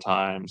a lot of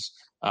times.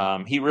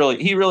 He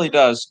really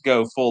does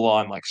go full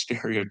on like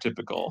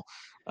stereotypical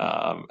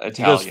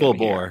He goes full Italian here.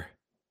 bore.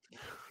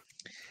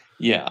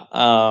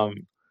 Yeah.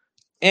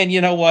 And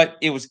you know what?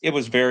 It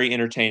was very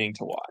entertaining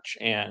to watch.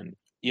 And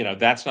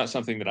that's not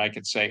something that I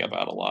could say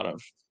about a lot of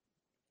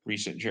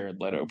recent Jared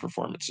Leto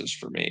performances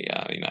for me.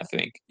 I mean, I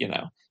think,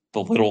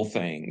 The Little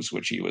Things,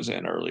 which he was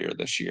in earlier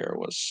this year,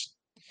 was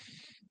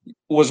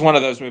one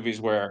of those movies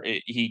where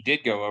he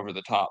did go over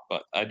the top,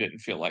 but I didn't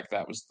feel like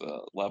that was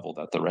the level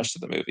that the rest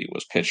of the movie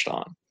was pitched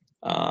on.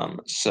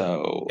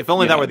 So If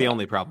only that were the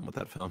only problem with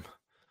that film.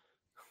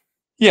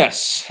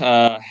 Yes,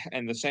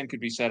 and the same could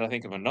be said, I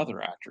think, of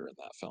another actor in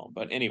that film.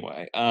 But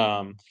anyway,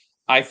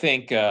 I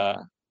think I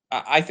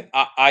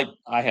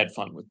had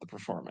fun with the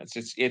performance.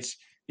 It's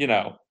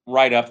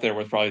right up there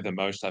with probably the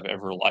most I've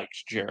ever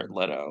liked Jared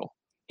Leto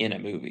in a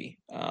movie.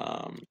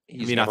 Have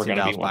He's you not never seen going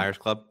to be Dallas one. Buyers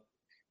Club?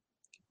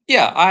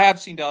 Yeah, I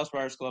have seen Dallas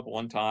Buyers Club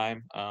one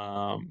time.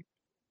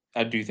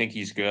 I do think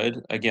he's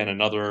good. Again,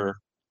 another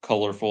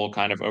colorful,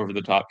 kind of over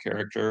the top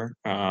character.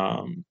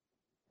 I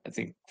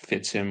think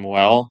fits him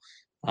well.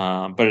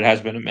 But it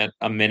has been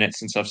a minute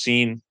since I've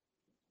seen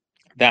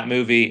that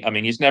movie. I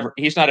mean, he's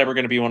not ever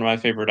going to be one of my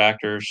favorite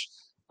actors.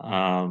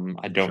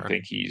 I don't Sure.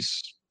 think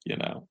he's,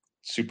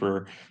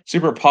 super,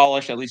 super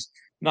polished, at least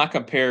not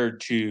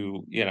compared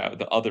to,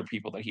 the other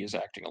people that he is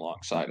acting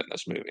alongside in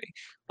this movie.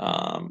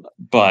 I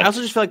But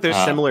also just feel like there's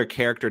uh, similar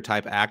character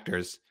type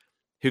actors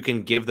who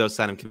can give those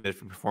kind of committed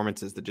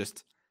performances that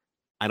just,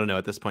 I don't know,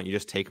 at this point you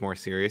just take more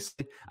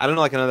seriously. I don't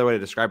know like another way to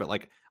describe it.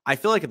 Like I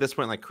feel like at this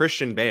point, like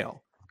Christian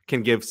Bale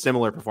can give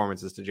similar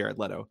performances to Jared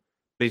Leto,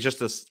 but he's just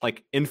this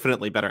like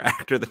infinitely better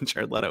actor than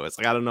Jared Leto. It's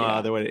like I don't know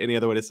yeah. any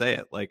other way to say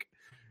it. Like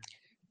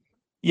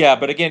Yeah,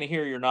 but again,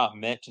 here you're not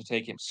meant to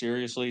take him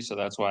seriously, so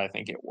that's why I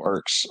think it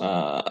works.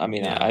 I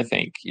mean, yeah, I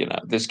think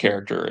this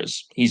character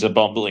he's a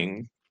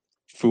bumbling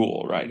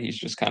fool, right? He's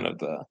just kind of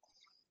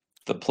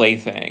the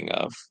plaything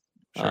of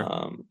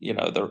sure.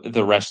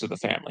 the rest of the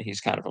family.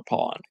 He's kind of a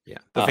pawn. Yeah.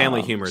 The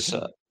family humors So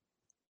him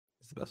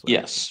is the best way to put it.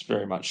 yes,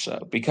 very much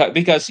so.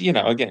 Because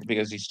again,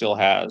 because he still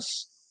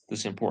has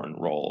this important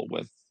role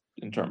with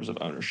in terms of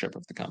ownership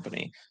of the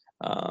company.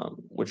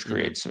 which Mhm.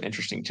 creates some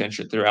interesting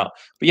tension throughout.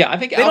 But yeah, I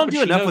think They Al don't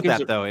do enough Pacino with gives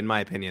it. that though, in my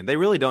opinion. They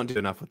really don't do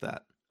enough with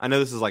that. I know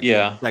this is like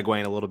Yeah,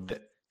 segueing a little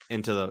bit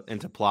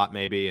into plot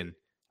maybe, and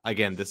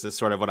again, this is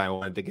sort of what I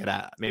wanted to get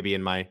at maybe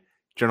in my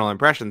general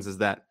impressions is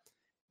that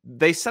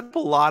they set up a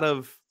lot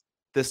of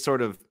this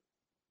sort of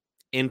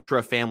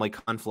intra-family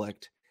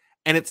conflict,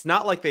 and it's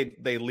not like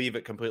they leave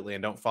it completely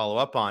and don't follow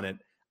up on it.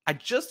 I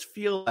just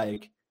feel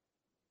like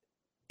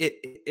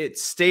it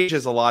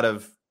stages a lot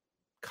of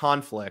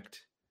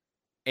conflict,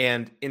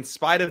 and in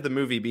spite of the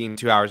movie being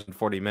 2 hours and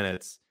 40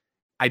 minutes,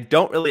 I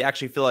don't really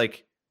actually feel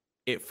like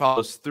it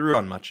follows through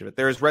on much of it.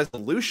 There is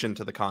resolution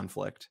to the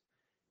conflict,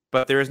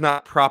 but there is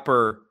not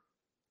proper,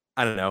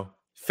 I don't know,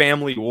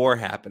 family war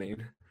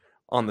happening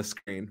on the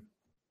screen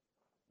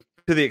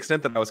to the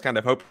extent that I was kind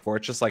of hoping for.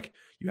 It's just like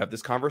you have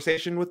this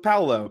conversation with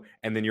Paolo,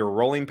 and then you're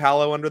rolling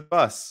Paolo under the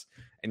bus,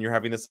 and you're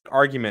having this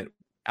argument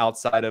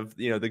outside of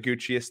the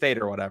Gucci estate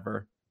or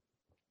whatever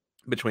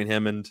between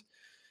him and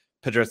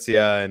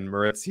Patrizia and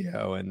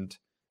Maurizio, and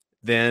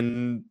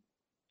then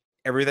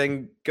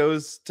everything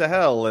goes to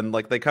hell, and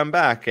like they come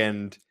back,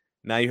 and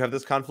now you have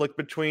this conflict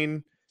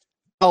between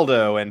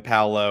Aldo and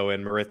Paolo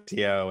and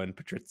Maurizio and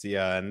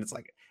Patrizia, and it's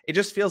like it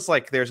just feels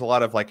like there's a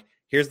lot of like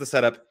here's the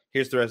setup,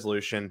 here's the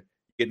resolution.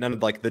 You get none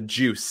of like the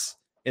juice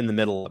in the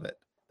middle of it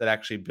that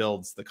actually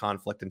builds the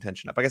conflict and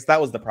tension up. I guess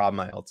that was the problem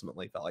I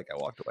ultimately felt like I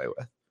walked away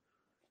with.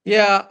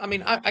 yeah. I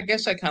mean, I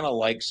guess I kind of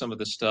like some of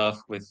the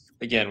stuff with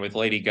again with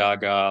Lady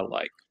Gaga,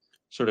 like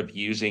sort of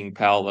using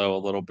Paolo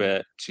a little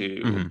bit to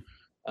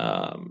Mm-hmm.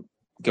 um,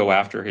 go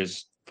after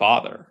his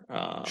father,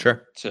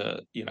 Sure.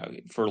 to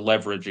for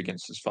leverage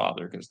against his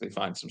father because they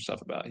find some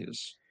stuff about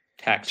his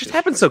It tax just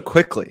happened so history.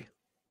 quickly.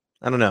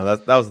 I don't know.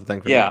 That was the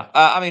thing for me. Yeah,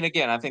 I mean,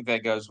 again, I think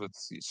that goes with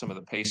some of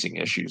the pacing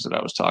issues that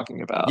I was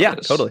talking about. Yeah,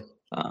 Is totally.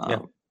 Yeah,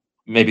 um,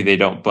 maybe they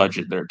don't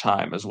budget their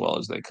time as well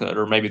as they could,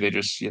 or maybe they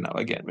just,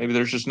 again, maybe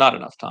there's just not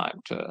enough time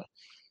to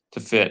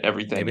fit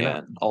everything maybe not.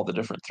 in, all the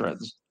different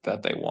threads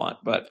that they want.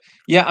 But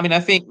yeah, I mean, I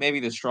think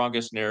maybe the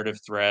strongest narrative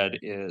thread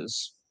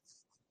is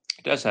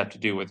it does have to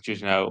do with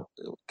just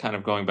kind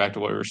of going back to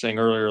what we were saying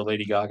earlier,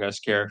 Lady Gaga's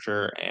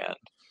character and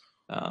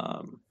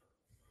um,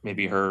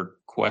 maybe her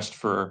quest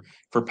for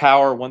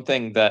power. One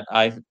thing that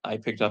I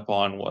picked up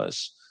on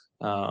was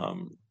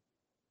um,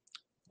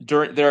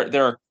 during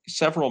there are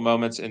several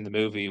moments in the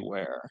movie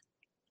where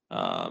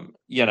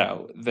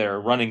they're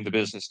running the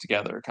business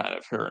together, kind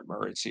of her and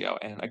Maurizio,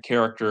 and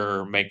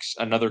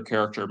another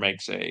character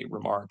makes a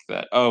remark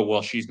that, oh,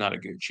 well, she's not a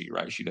Gucci,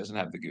 right? She doesn't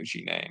have the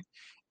Gucci name.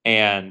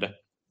 And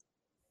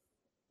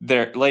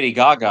there, Lady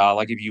Gaga,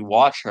 like if you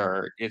watch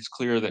her, it's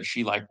clear that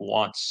she like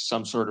wants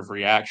some sort of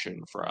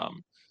reaction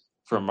from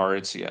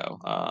Maurizio,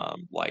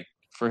 like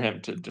for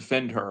him to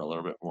defend her a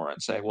little bit more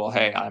and say, well,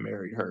 hey, I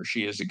married her,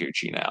 she is a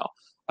Gucci now,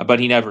 but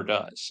he never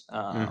does.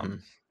 Mm-hmm.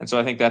 And so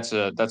I think that's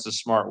a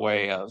smart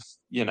way of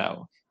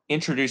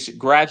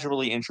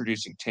gradually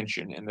introducing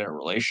tension in their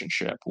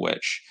relationship,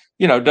 which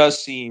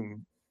does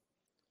seem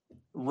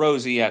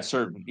rosy at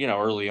certain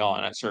early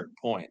on at certain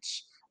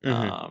points.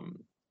 Mm-hmm. Um,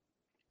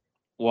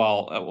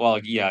 while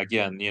yeah,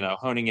 again,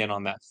 honing in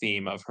on that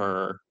theme of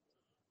her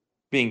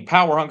being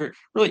power hungry,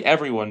 really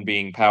everyone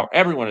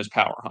is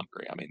power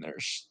hungry. I mean,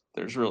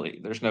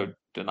 there's no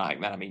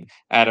denying that. I mean,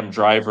 Adam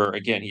Driver,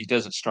 again, he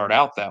doesn't start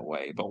out that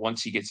way, but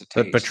once he gets a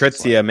But taste, it's like,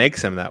 Patrizia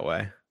makes him that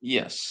way.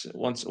 yes,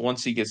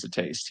 once he gets a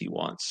taste, he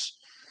wants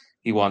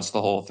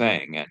the whole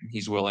thing, and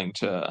he's willing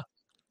to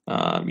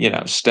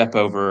step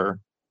over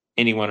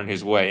anyone in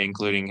his way,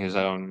 including his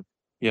own,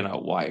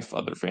 wife,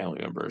 other family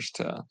members,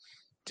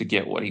 to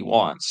get what he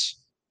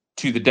wants,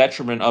 to the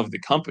detriment of the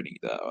company.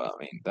 Though,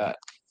 I mean,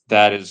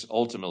 that is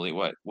ultimately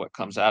what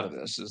comes out of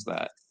this, is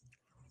that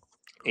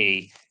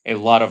a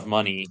lot of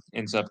money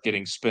ends up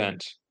getting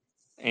spent,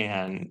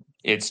 and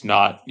it's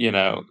not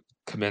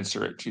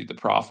commensurate to the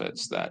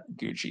profits that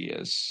Gucci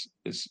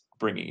is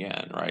bringing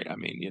in, right? I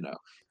mean,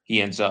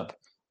 he ends up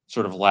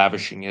sort of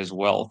lavishing his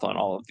wealth on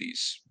all of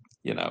these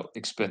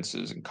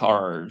expenses and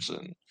cars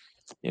and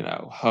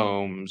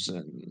homes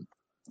and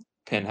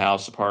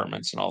penthouse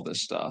apartments and all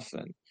this stuff,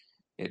 and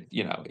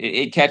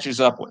it catches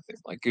up with him.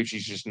 Like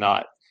Gucci's just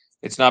not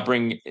it's not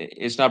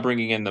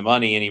bringing in the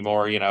money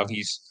anymore.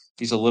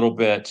 He's a little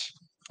bit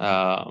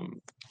um,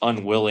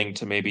 unwilling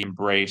to maybe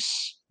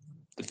embrace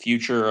the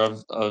future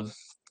of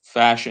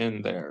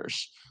fashion.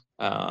 There's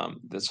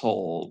this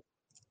whole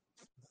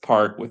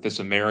part with this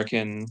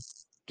American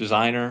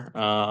designer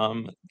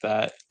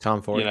that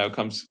Tom Ford.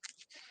 comes,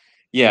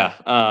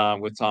 yeah,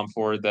 with Tom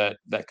Ford,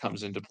 that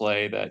comes into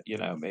play, that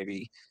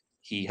maybe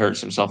he hurts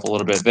himself a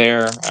little bit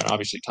there, and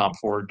obviously Tom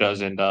Ford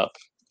does end up,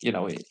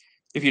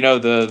 if you know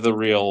the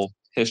real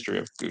history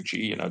of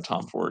Gucci,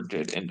 Tom Ford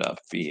did end up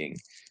being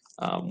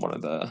one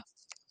of the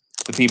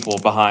people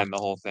behind the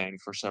whole thing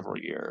for several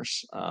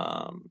years,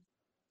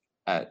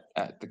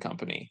 at the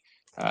company,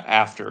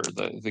 after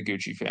the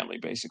Gucci family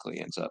basically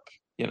ends up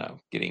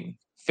getting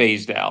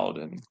phased out,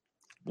 and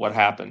what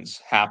happens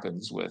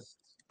with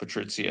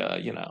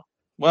Patrizia.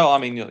 Well, I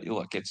mean,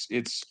 look,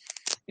 it's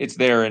it's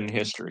there in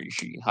history.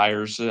 She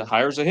hires a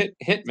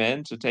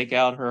hitman to take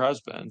out her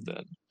husband,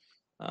 and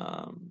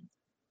um,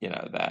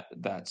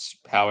 that's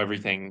how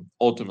everything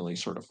ultimately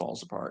sort of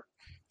falls apart.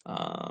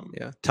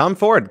 Yeah, Tom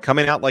Ford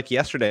coming out like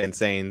yesterday and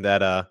saying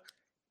that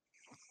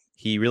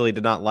he really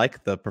did not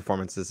like the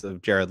performances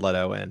of Jared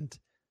Leto and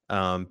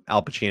Al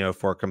Pacino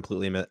for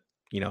completely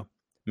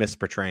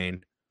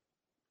misportraying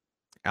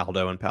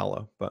Aldo and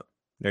Paolo. But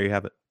there you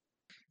have it.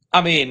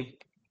 I mean,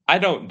 I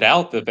don't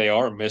doubt that they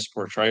are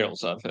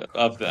misportrayals of them,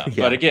 but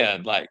Yeah.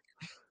 again, like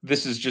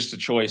this is just a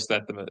choice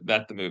that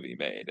the movie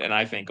made, and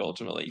I think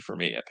ultimately for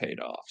me it paid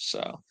off.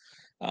 So,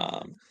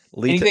 um,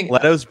 anything?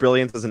 Leto's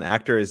brilliance as an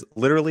actor is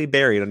literally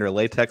buried under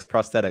latex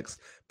prosthetics.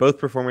 Both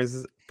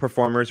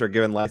performers are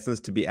given license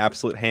to be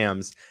absolute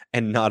hams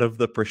and not of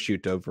the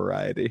prosciutto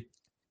variety.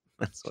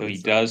 That's what So he he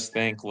said. does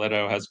think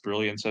Leto has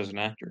brilliance as an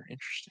actor.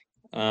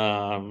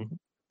 Interesting.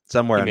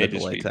 Somewhere He under may the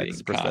just be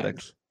latex being kind.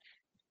 prosthetics.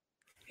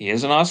 He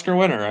is an Oscar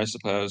winner, I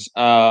suppose.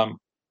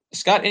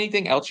 Scott,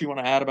 anything else you want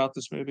to add about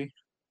this movie?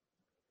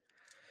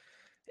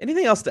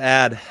 Anything else to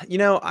add?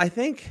 I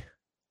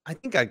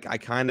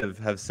kind of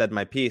have said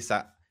my piece.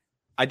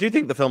 I do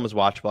think the film is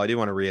watchable. I do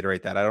want to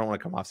reiterate that. I don't want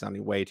to come off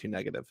sounding way too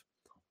negative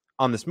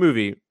on this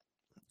movie.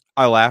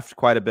 I laughed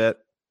quite a bit.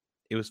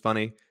 It was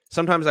funny.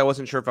 Sometimes I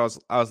wasn't sure if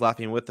I was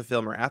laughing with the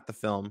film or at the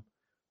film.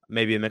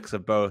 Maybe a mix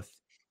of both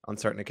on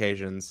certain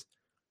occasions.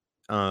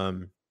 But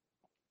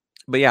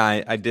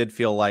yeah, I did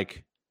feel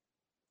like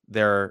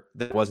there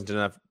wasn't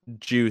enough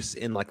juice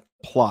in like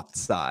plot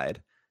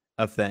side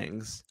of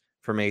things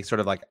for me. Sort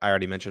of like I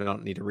already mentioned, I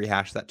don't need to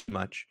rehash that too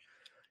much.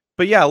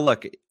 But yeah,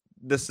 look,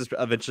 this is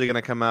eventually going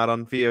to come out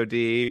on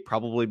VOD,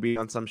 probably be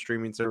on some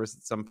streaming service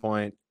at some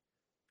point.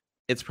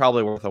 It's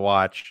probably worth a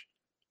watch.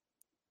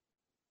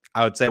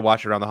 I would say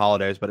watch it around the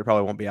holidays, but it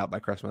probably won't be out by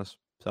Christmas.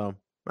 So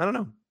I don't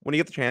know. When you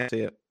get the chance to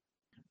see it.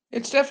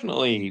 It's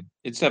definitely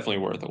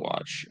worth a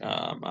watch.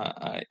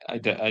 I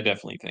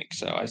definitely think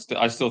so.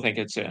 I still think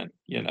it's in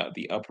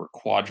the upper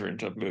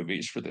quadrant of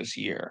movies for this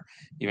year,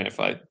 even if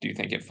I do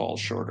think it falls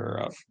shorter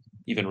of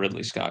even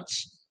Ridley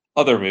Scott's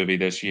other movie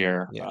this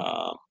year.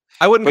 Yeah.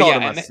 I wouldn't But call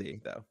it yeah, a must see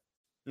though.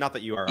 Not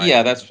that you are yeah,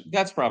 either.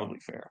 that's probably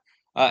fair.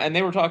 And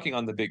they were talking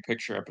on the Big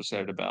Picture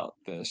episode about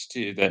this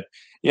too. That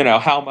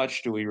how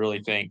much do we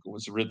really think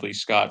was Ridley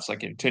Scott's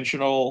like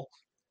intentional?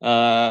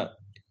 Uh,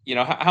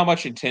 how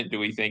much intent do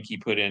we think he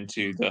put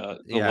into the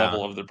Yeah.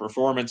 level of the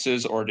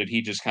performances, or did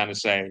he just kind of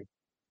say,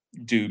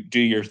 do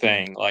your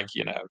thing, like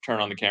turn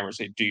on the camera and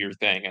say do your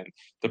thing, and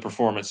the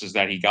performances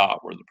that he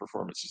got were the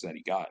performances that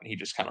he got, and he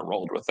just kind of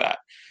rolled with that.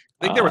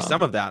 I think there was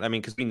some of that. I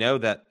mean, because we know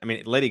that. I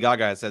mean, Lady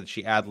Gaga has said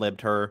she ad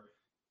libbed her,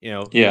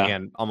 Yeah.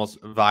 again,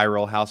 almost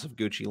viral House of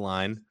Gucci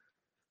line.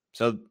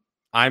 So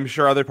I'm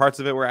sure other parts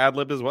of it were ad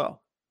libbed as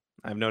well.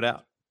 I have no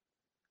doubt.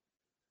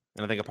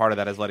 And I think a part of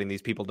that is letting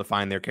these people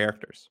define their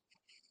characters.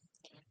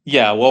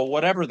 Yeah, well,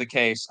 whatever the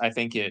case, I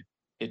think it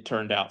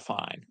turned out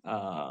fine.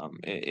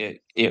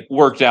 It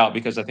worked out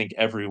because I think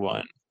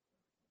everyone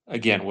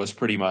again was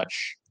pretty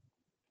much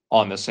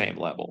on the same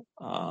level.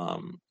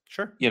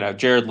 Sure.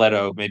 Jared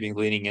Leto maybe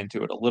leaning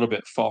into it a little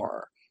bit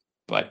far,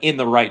 but in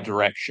the right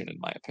direction, in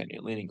my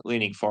opinion,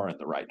 leaning far in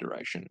the right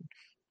direction.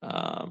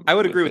 I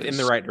would With agree with in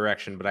the his right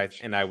direction, but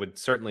I would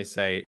certainly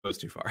say it goes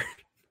too far.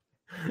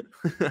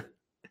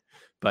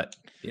 But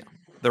yeah,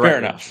 the fair right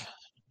enough. direction.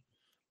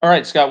 All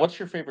right, Scott, what's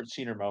your favorite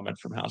scene or moment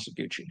from House of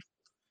Gucci?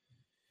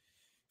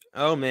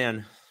 Oh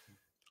man.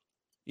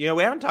 We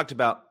haven't talked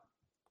about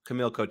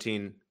Camille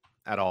Cotin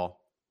at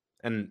all.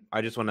 And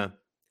I just want to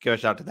give a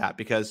shout out to that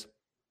because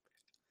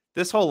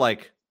this whole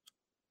like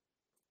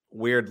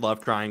weird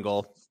love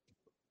triangle,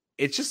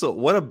 it's just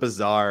what a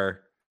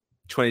bizarre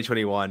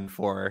 2021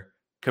 for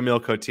Camille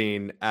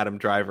Cotin, Adam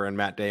Driver, and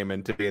Matt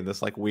Damon to be in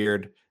this like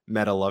weird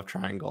meta love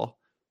triangle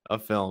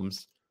of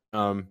films.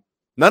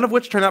 None of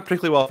which turned out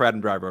particularly well for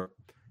Adam Driver.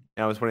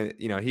 And I was wondering,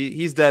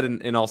 he's dead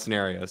in all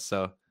scenarios,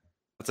 so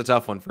that's a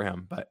tough one for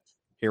him. But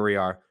here we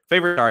are.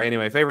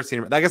 Favorite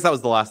scene. I guess that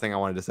was the last thing I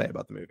wanted to say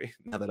about the movie.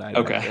 Now that I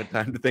actually had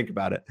time to think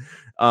about it.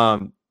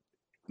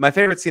 My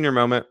favorite scene or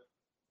moment.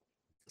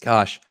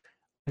 Gosh,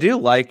 I do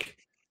like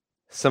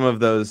some of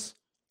those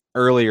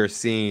earlier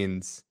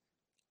scenes.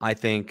 I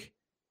think,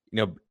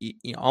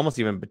 almost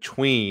even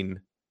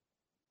between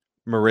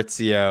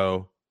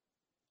Maurizio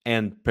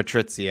and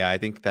Patrizia. I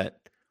think that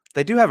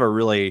they do have a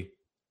really,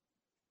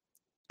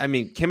 I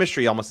mean,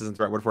 chemistry almost isn't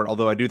the right word for it,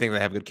 although I do think they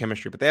have good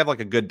chemistry, but they have like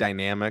a good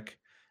dynamic,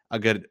 a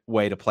good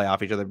way to play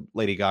off each other,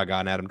 Lady Gaga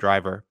and Adam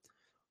Driver.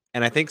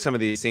 And I think some of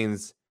these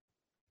scenes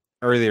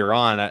earlier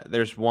on,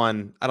 there's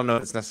one, I don't know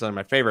if it's necessarily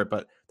my favorite,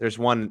 but there's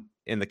one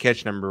in the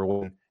kitchen, number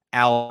one,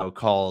 Aldo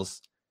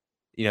calls,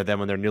 them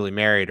when they're newly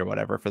married or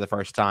whatever for the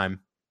first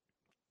time.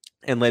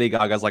 And Lady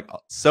Gaga's like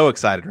so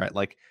excited, right?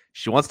 Like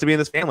she wants to be in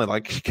this family.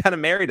 Like she kind of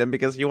married him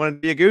because he wanted to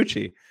be a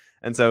Gucci.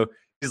 And so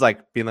she's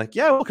like being like,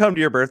 yeah, we'll come to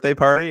your birthday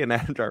party. And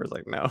Adam Driver's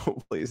like, no,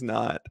 please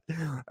not.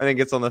 And then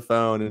gets on the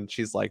phone and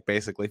she's like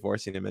basically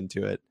forcing him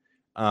into it.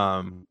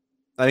 I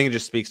think it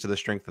just speaks to the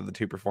strength of the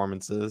two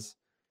performances,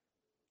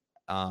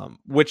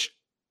 which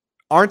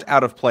aren't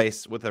out of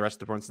place with the rest of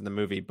the performance in the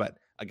movie, but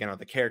again, are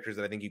the characters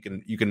that I think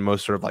you can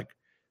most sort of like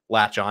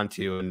latch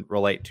onto and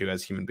relate to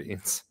as human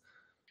beings.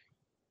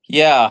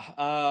 Yeah,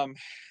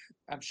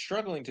 I'm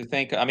struggling to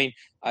think. I mean,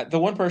 the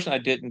one person I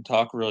didn't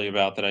talk really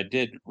about that I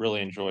did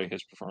really enjoy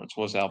his performance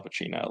was Al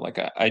Pacino. Like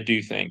I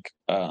do think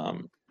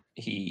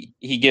he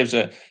gives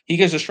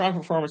a strong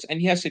performance,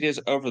 and yes, it is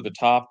over the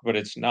top, but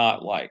it's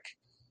not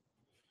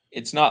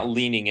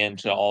leaning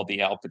into all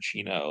the Al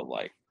Pacino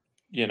like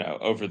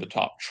over the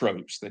top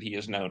tropes that he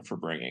is known for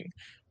bringing.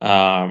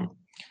 Um,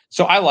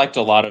 so I liked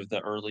a lot of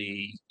the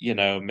early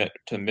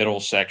to middle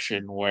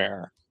section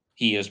where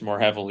he is more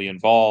heavily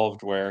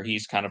involved, where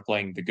he's kind of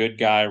playing the good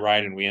guy,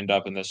 right? And we end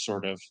up in this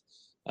sort of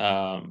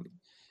um,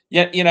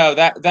 yeah,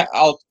 that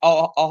I'll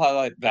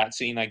highlight that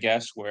scene, I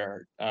guess,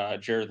 where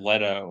Jared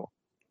Leto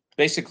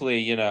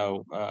basically,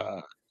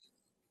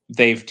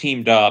 they've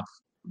teamed up.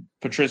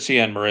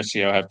 Patricia and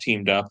Mauricio have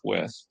teamed up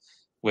with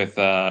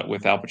Al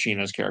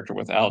Pacino's character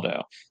with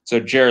Aldo. So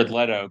Jared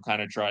Leto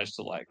kind of tries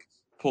to like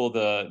pull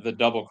the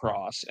double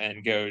cross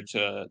and go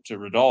to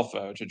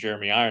Rodolfo, to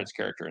Jeremy Irons'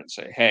 character, and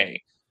say,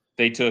 "Hey,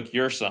 they took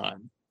your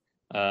son,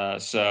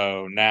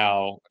 so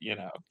now you're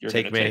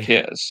going to take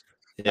his."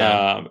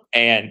 Yeah.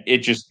 And it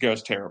just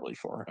goes terribly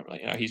for him.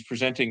 He's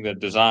presenting the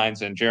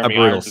designs, and Jeremy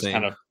Irons is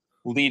kind of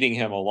leading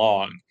him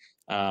along,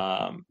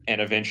 and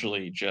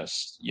eventually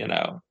just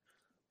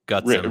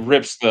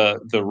rips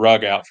the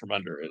rug out from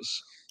under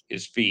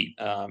his feet,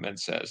 and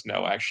says,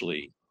 "No,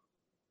 actually,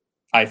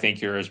 I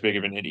think you're as big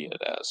of an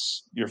idiot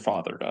as your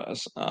father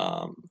does."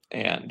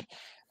 And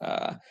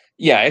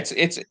yeah, it's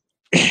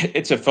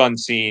it's a fun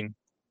scene.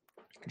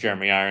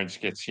 Jeremy Irons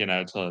gets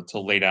to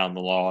lay down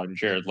the law, and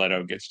Jared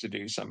Leto gets to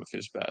do some of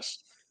his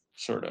best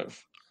sort of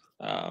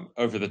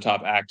over the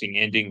top acting,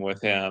 ending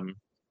with him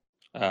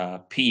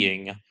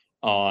peeing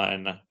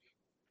on.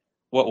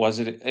 What was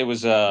it? It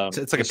was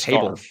it's like a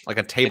table, like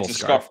a table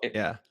scarf.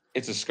 Yeah.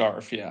 It's a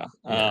scarf, yeah.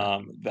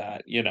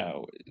 That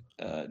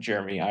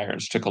Jeremy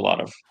Irons took a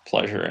lot of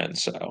pleasure in.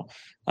 So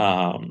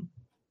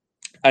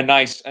a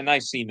nice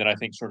scene that I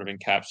think sort of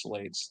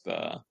encapsulates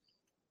the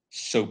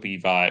soapy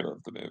vibe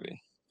of the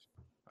movie.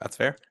 That's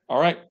fair. All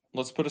right,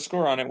 let's put a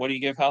score on it. What do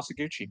you give House of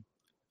Gucci?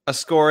 A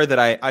score that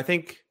I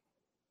think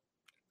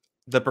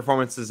the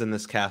performances in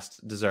this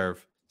cast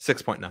deserve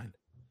 6.9.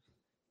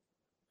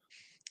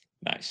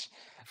 Nice.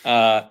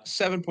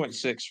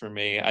 7.6 for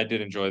me. I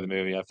did enjoy the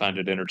movie. I find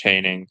it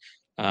entertaining.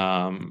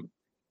 Not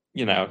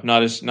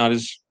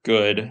as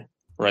good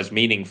or as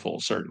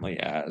meaningful, certainly,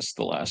 as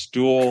The Last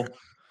Duel.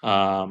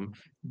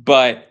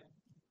 But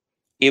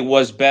it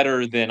was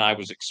better than I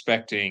was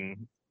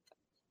expecting,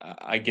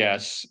 I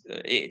guess.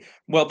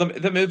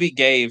 The movie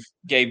gave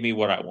me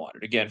what I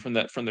wanted. Again, from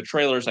the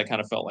trailers, I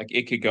kind of felt like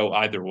it could go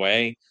either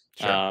way.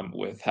 Sure.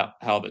 With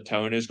how the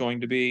tone is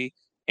going to be.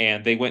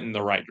 And they went in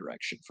the right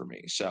direction for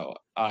me. So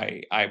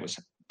I was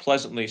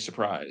pleasantly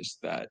surprised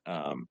that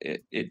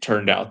it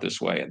turned out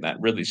this way, and that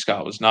Ridley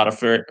Scott was not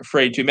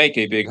afraid to make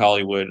a big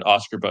Hollywood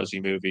Oscar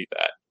buzzy movie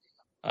that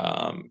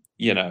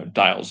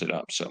dials it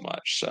up so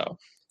much. So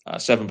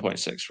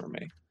 7.6 for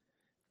me.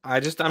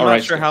 I'm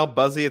not sure how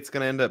buzzy it's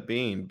going to end up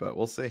being, but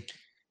we'll see.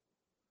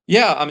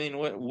 Yeah, I mean,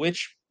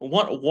 which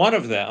one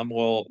of them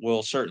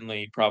will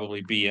certainly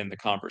probably be in the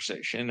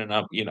conversation, and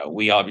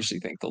we obviously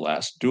think The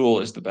Last Duel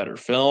is the better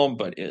film,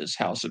 but is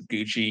House of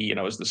Gucci,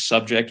 is the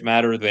subject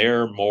matter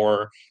there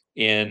more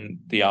in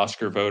the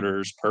Oscar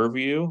voters'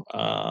 purview?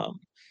 I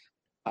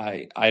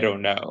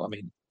don't know. I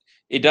mean,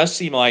 it does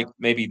seem like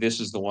maybe this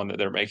is the one that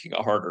they're making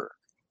a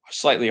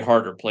slightly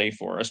harder play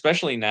for,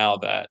 especially now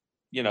that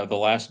The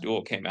Last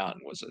Duel came out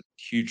and was a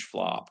huge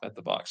flop at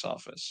the box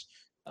office.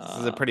 This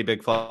is a pretty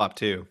big flop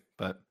too,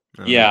 but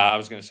I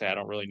was going to say I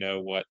don't really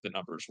know what the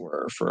numbers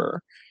were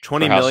for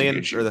 20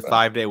 million for the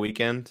 5-day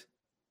weekend,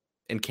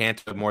 and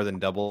Canto more than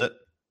doubled it.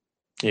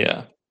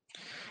 Yeah.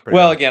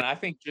 Well, again, I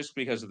think just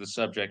because of the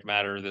subject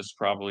matter, this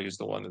probably is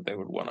the one that they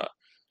would want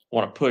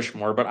to push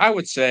more. But I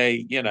would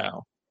say,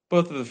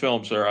 both of the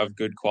films are of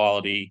good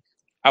quality.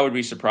 I would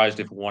be surprised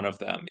if one of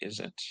them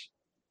isn't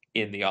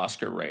in the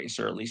Oscar race,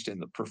 or at least in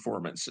the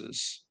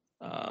performances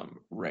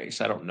race.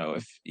 I don't know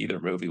if either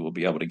movie will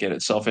be able to get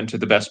itself into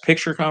the Best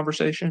Picture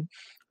conversation,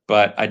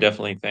 but I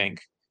definitely think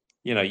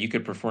you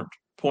could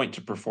point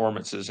to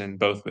performances in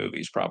both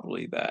movies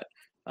probably that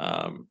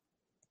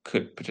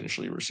could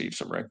potentially receive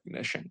some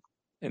recognition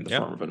in the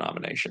form of a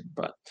nomination,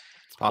 but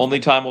only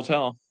time will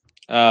tell.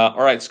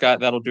 All right,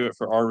 Scott, that'll do it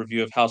for our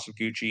review of House of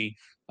Gucci.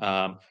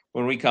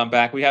 When we come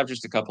back, we have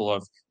just a couple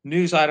of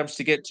news items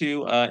to get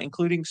to,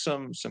 including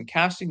some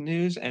casting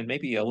news and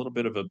maybe a little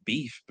bit of a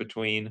beef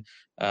between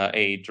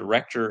a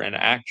director and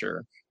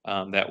actor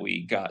that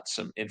we got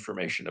some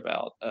information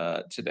about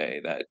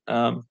today that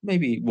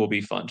maybe will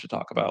be fun to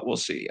talk about. We'll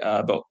see.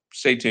 But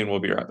stay tuned.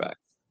 We'll be right back.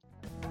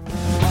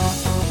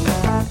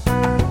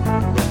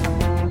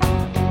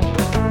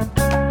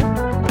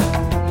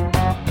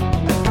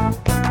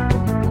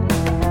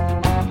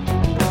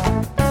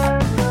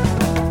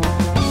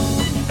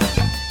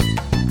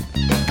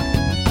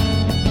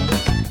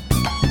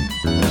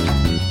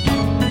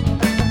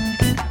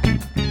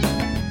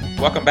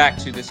 Welcome back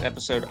to this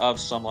episode of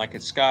Some Like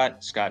It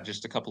Scott. Scott,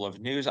 just a couple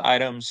of news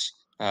items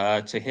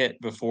to hit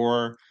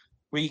before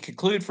we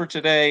conclude for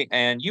today.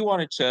 And you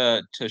wanted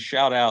to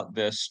shout out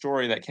this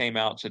story that came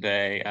out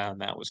today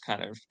that was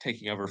kind of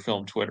taking over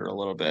film Twitter a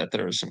little bit.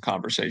 There was some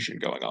conversation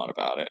going on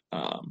about it.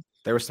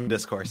 There was some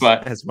discourse,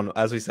 But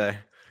as we say.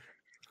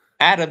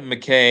 Adam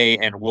McKay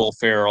and Will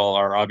Ferrell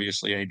are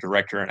obviously a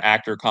director and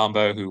actor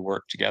combo who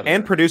work together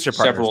And producer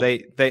partners.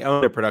 They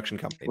own a production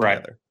company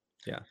together.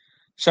 Yeah.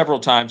 Several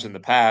times in the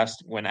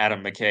past when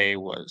Adam McKay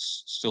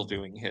was still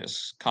doing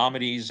his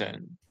comedies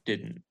and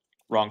didn't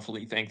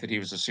wrongfully think that he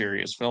was a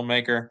serious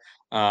filmmaker.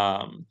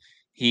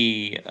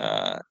 He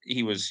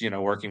was,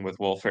 working with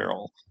Will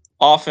Ferrell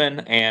often,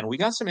 and we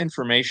got some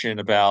information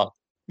about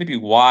maybe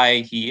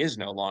why he is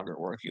no longer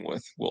working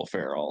with Will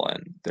Ferrell.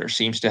 And there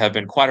seems to have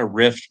been quite a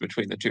rift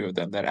between the two of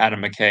them that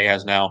Adam McKay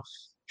has now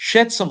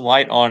shed some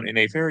light on in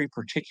a very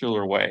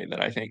particular way that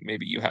I think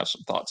maybe you have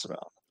some thoughts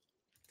about.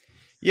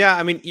 Yeah,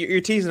 I mean,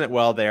 you're teasing it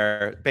well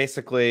there.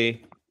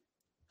 Basically,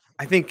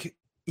 I think,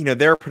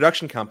 they're a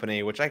production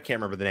company, which I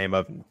can't remember the name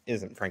of,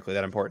 isn't frankly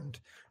that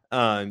important.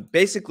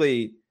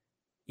 Basically,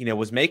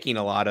 was making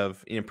a lot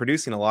of,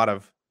 producing a lot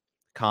of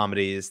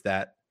comedies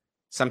that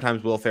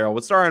sometimes Will Ferrell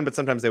would star in, but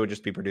sometimes they would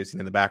just be producing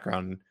in the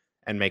background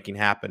and making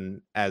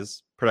happen,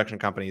 as production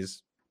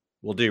companies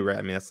will do, right?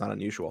 I mean, that's not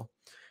unusual,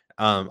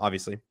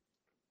 obviously.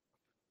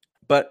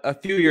 But a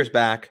few years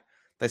back,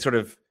 they sort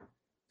of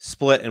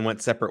split and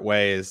went separate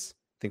ways.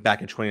 I think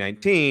back in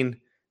 2019,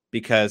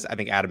 because I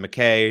think Adam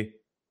McKay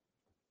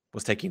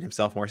was taking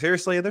himself more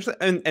seriously.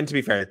 And to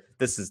be fair,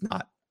 this is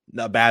not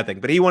a bad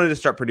thing, but he wanted to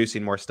start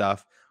producing more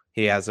stuff.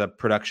 He has a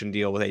production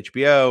deal with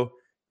HBO,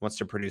 wants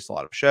to produce a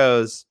lot of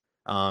shows.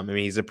 I mean,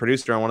 he's a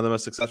producer on one of the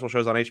most successful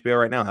shows on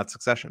HBO right now. That's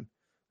Succession.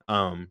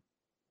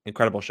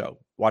 Incredible show.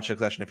 Watch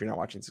Succession if you're not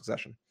watching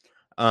Succession.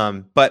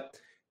 But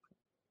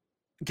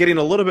getting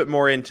a little bit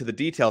more into the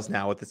details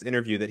now with this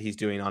interview that he's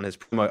doing on his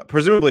promo,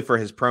 presumably for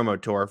his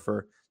promo tour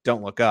for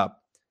Don't Look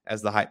Up,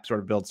 as the hype sort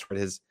of builds toward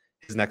his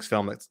next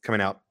film that's coming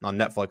out on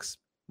Netflix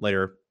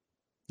later,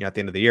 at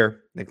the end of the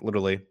year, like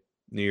literally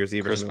New Year's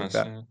Eve or something like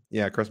that.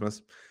 Yeah,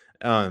 Christmas.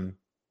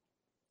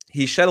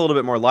 He shed a little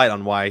bit more light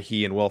on why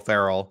he and Will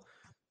Ferrell,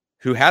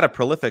 who had a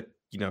prolific,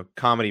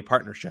 comedy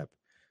partnership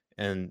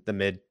in the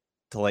mid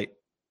to late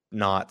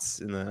noughts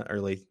in the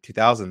early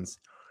 2000s.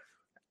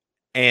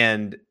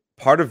 And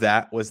part of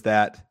that was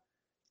that,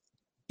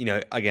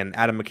 again,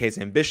 Adam McKay's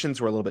ambitions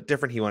were a little bit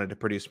different. He wanted to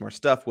produce more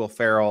stuff. Will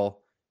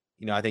Ferrell,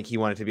 I think he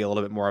wanted to be a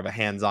little bit more of a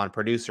hands-on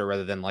producer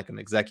rather than like an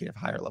executive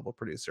higher level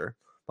producer,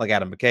 like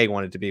Adam McKay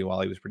wanted to be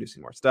while he was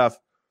producing more stuff.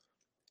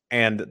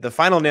 And the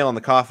final nail in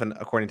the coffin,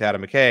 according to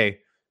Adam McKay,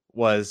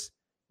 was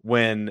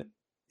when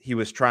he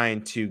was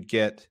trying to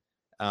get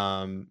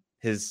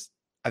his,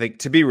 I think,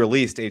 to be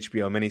released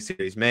HBO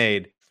miniseries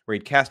made, where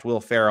he'd cast Will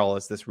Ferrell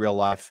as this real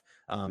life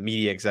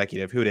media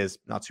executive, who it is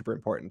not super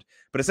important,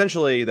 but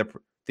essentially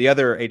the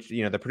other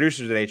the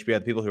producers at HBO,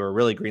 the people who were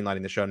really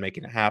greenlighting the show and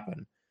making it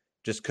happen,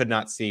 just could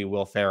not see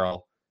Will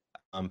Ferrell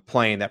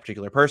playing that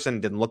particular person.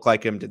 Didn't look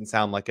like him, didn't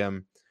sound like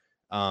him,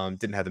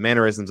 didn't have the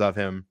mannerisms of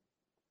him,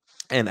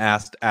 and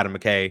asked Adam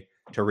McKay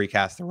to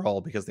recast the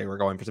role because they were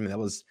going for something that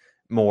was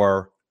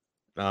more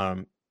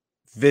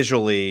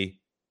visually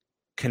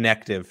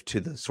connective to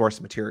the source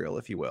material,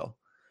 if you will.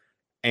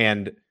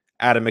 And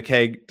Adam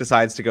McKay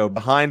decides to go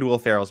behind Will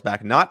Ferrell's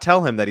back, not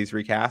tell him that he's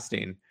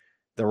recasting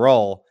the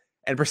role,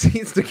 and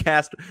proceeds to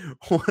cast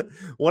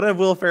one of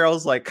Will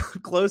Ferrell's like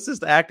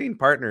closest acting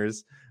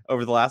partners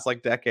over the last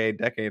like decade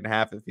and a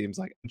half, it seems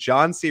like,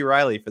 John C.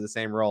 Reilly, for the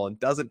same role, and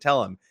doesn't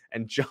tell him.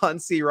 And John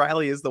C.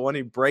 Reilly is the one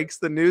who breaks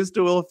the news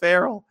to Will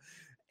Ferrell.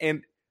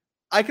 And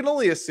I can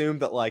only assume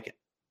that, like,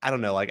 I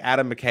don't know, like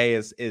Adam McKay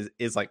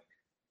is like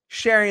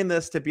sharing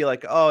this to be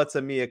like, oh, it's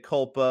a mea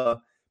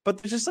culpa. But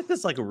there's just like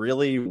this like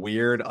really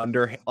weird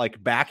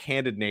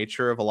backhanded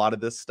nature of a lot of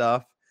this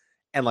stuff.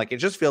 And like, it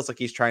just feels like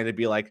he's trying to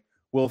be like,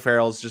 Will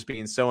Ferrell's just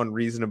being so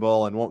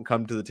unreasonable and won't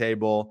come to the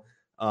table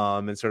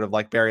and sort of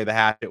like bury the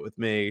hatchet with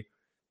me.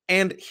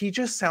 And he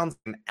just sounds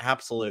like an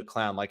absolute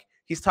clown. Like,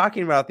 he's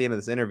talking about at the end of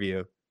this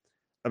interview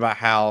about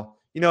how,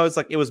 it's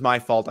like, it was my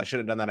fault. I should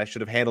have done that. I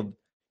should have handled,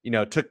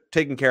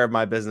 taken care of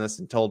my business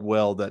and told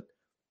Will that,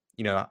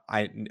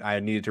 I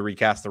needed to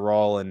recast the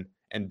role and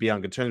be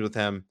on good terms with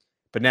him.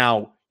 But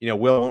now,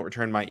 Will won't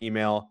return my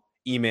emails.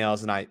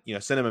 And I,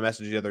 sent him a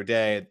message the other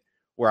day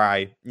where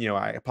I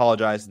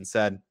apologized and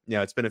said,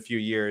 it's been a few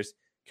years.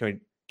 Can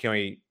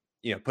we,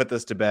 put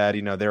this to bed?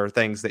 There are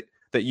things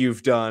that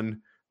you've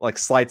done, like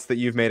slights that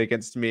you've made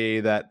against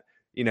me that,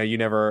 you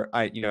never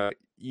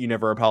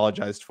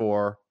apologized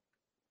for.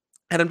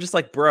 And I'm just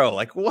like, bro,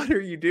 like, what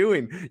are you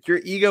doing? Your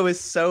ego is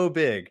so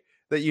big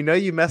that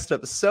you messed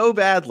up so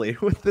badly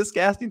with this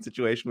casting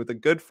situation with a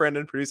good friend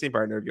and producing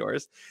partner of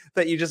yours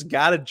that you just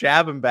got to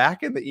jab him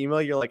back in the email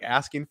you're like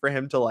asking for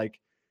him to like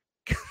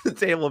the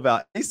table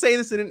about. He's saying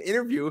this in an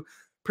interview,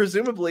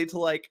 presumably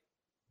to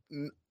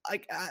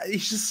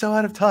he's just so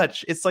out of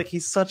touch. It's like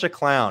he's such a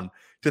clown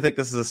to think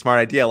this is a smart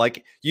idea.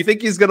 Like, you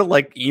think he's gonna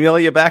like email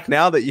you back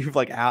now that you've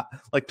like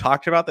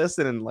talked about this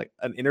in like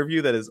an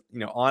interview that is,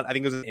 on, I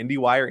think it was an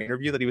IndieWire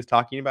interview that he was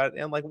talking about it,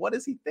 and like, what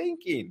is he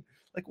thinking?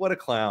 Like, what a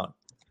clown.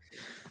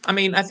 I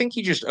mean, I think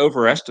he just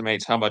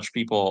overestimates how much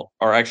people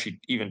are actually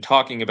even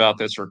talking about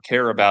this or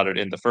care about it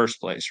in the first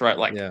place, right?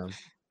 Like, Yeah.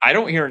 I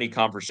don't hear any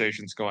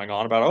conversations going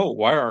on about, oh,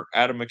 why aren't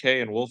Adam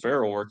McKay and Will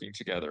Ferrell working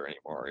together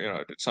anymore?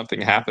 Did something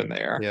happen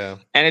there? Yeah.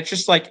 And it's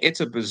just like it's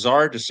a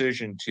bizarre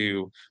decision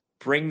to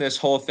bring this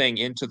whole thing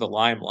into the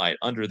limelight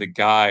under the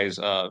guise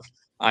of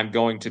I'm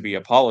going to be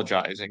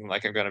apologizing,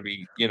 like I'm going to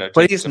be, But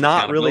taking he's some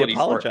not really accountability for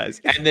it,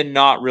 apologizing. and then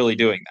not really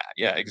doing that.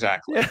 Yeah,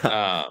 exactly.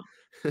 Yeah.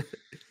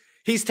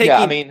 He's Yeah, I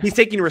taking mean, he's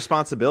taking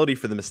responsibility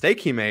for the mistake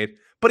he made,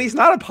 but he's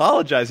not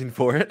apologizing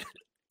for it.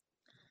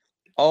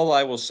 all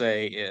I will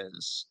say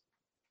is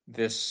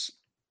this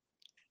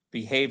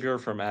behavior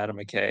from Adam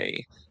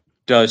McKay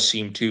does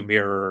seem to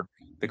mirror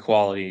the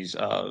qualities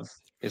of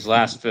his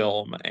last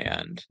film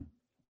and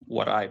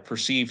what I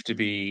perceive to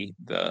be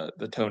the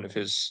tone of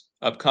his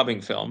upcoming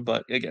film.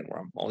 But again,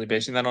 I'm only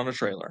basing that on a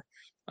trailer.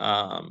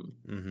 Um,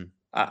 Mm-hmm.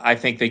 I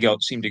think they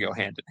seem to go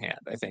hand in hand.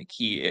 I think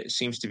he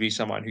seems to be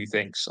someone who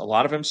thinks a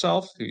lot of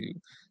himself, who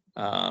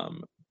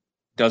um,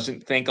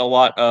 doesn't think a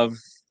lot of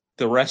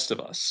the rest of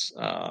us.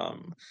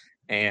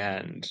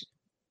 And Now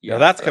yeah,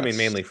 that's coming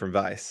mainly from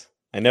Vice.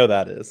 I know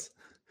that is.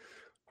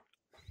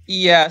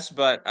 yes,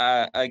 but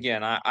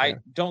again, I Yeah.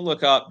 don't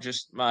look up.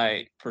 Just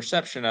my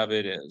perception of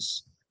it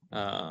is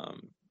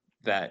um,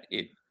 that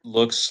it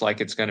looks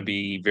like it's going to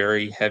be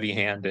very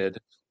heavy-handed,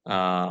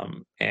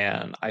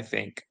 and I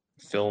think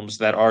films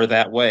that are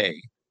that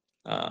way,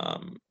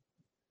 um,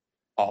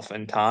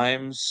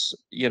 oftentimes,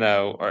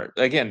 are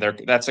again,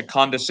 that's a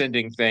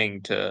condescending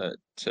thing to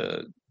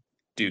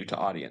do to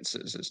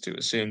audiences, is to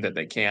assume that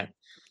they can't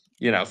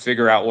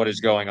figure out what is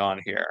going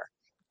on here,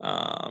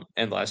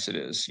 unless it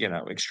is,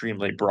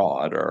 extremely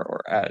broad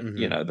or at,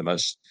 Mm-hmm. the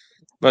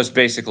most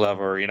basic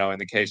level, or, in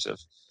the case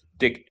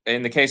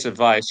of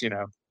Vice,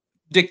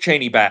 Dick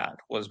Cheney bad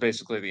was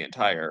basically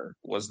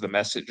was the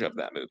message of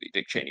that movie,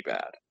 Dick Cheney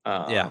bad.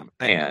 Yeah.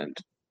 And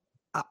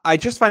I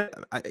just find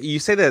you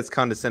say that it's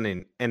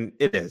condescending, and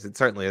it is. It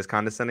certainly is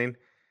condescending.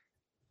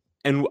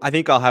 And I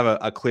think I'll have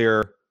a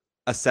clear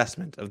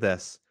assessment of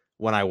this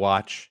when I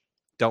watch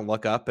Don't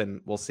Look Up,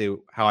 and we'll see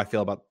how I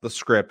feel about the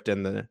script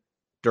and the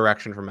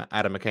direction from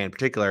Adam McKay in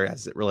particular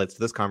as it relates to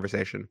this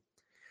conversation.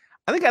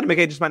 I think Adam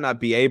McKay just might not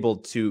be able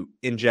to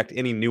inject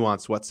any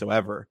nuance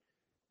whatsoever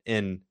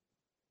into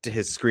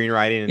his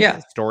screenwriting and yeah,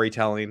 his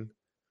storytelling.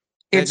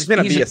 And it just may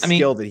not be a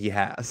skill that he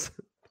has.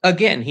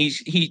 again, he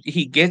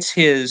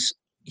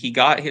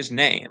got his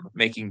name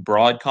making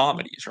broad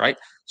comedies, right?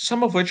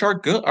 Some of which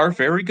are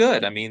very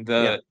good. I mean,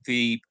 Yeah,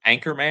 the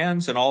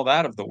Anchormans and all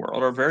that of the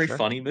world are very sure.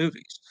 funny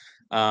movies.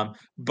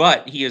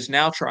 But he is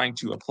now trying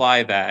to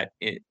apply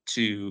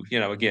to,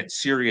 again,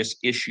 serious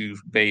issue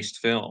based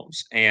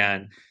films.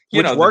 And,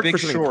 Which The worked Big for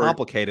something Short.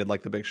 complicated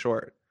like The Big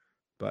Short.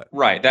 But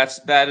Right.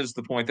 That is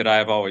the point that I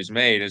have always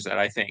made, is that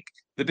I think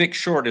The Big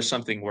Short is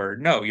something where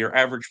no, your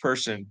average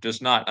person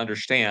does not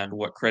understand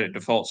what credit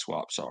default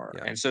swaps are.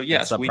 yeah, And so and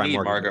yes, we subprime need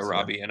Margot mortgages. Yeah.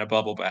 Robbie in a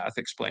bubble bath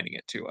explaining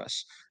it to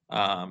us.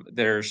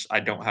 I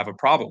don't have a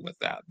problem with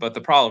that. But the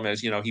problem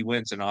is, he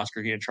wins an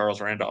Oscar. He and Charles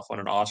Randolph won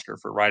an Oscar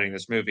for writing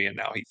this movie, and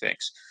now he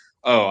thinks,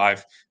 oh,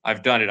 I've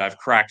done it. I've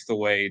cracked the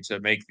way to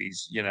make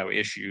these,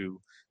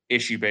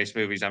 issue-based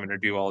movies. I'm going to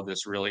do all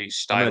this really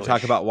I'm going to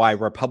talk stylish, about why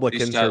these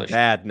Republicans are stylish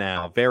bad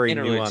now. Very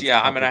interludes. nuanced,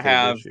 Yeah, I'm going to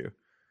complicated have issue.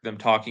 them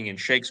talking in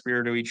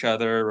Shakespeare to each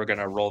other. We're going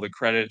to roll the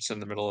credits in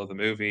the middle of the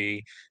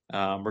movie.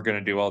 We're going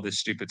to do all this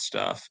stupid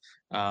stuff.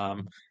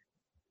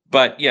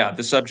 But yeah,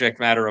 the subject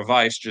matter of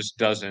Vice just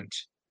doesn't,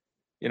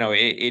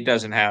 it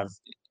doesn't have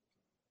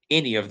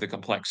any of the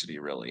complexity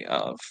really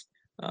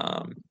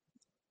um,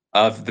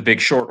 of The Big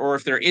Short, or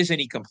if there is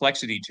any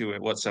complexity to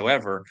it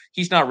whatsoever,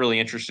 he's not really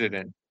interested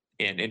in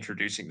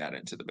introducing that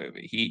into the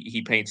movie.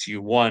 He paints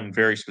you one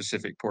very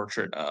specific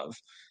portrait of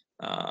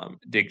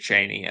Dick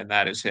Cheney, and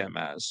that is him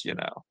as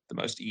the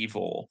most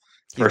evil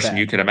He's person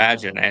you bad. can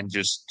imagine, and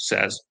just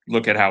says,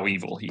 "Look at how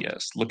evil he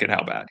is. Look at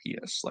how bad he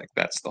is." Like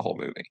that's the whole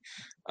movie.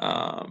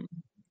 Um,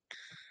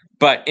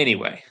 but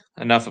anyway,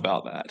 enough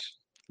about that.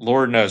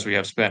 Lord knows we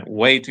have spent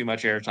way too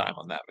much airtime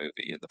on that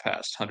movie in the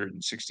past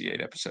 168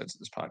 episodes of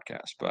this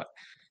podcast. But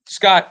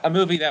Scott, a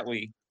movie that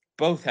we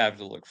both have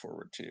to look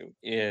forward to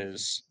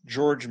is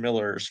George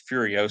Miller's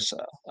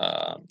Furiosa.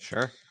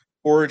 Sure.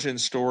 Origin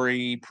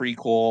story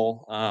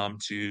prequel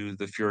to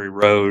the Fury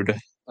Road,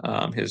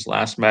 his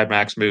last Mad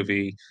Max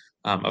movie.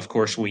 Of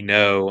course, we've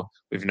known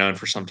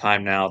for some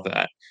time now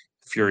that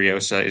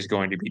Furiosa is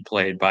going to be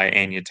played by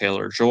Anya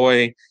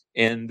Taylor-Joy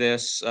in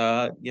this,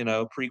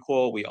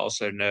 prequel. We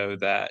also know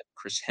that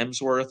Chris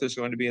Hemsworth is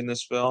going to be in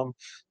this film.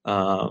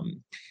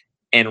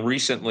 And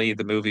recently,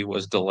 the movie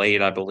was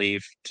delayed, I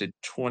believe, to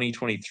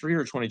 2023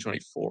 or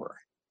 2024.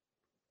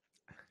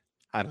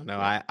 I don't know.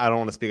 I don't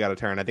want to speak out of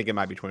turn. I think it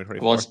might be Well,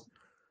 2024.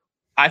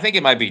 I think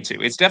it might be too.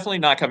 It's definitely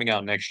not coming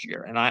out next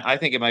year, and I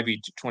think it might be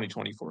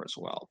 2024 as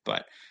well.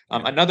 But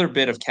Yeah. another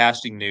bit of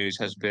casting news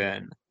has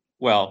been,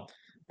 well,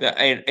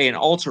 an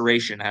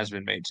alteration has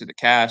been made to the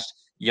cast.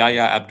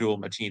 Yahya Abdul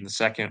Mateen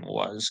II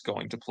was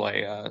going to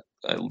play a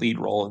lead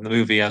role in the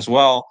movie as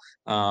well,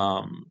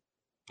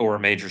 or a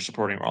major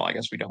supporting role. I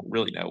guess we don't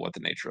really know what the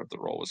nature of the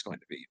role was going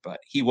to be, but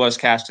he was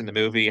cast in the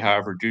movie.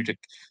 However, due to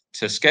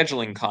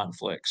scheduling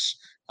conflicts,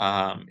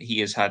 he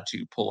has had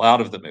to pull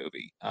out of the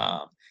movie.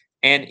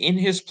 And in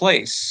his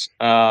place,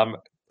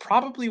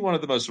 probably one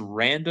of the most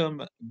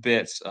random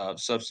bits of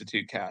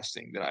substitute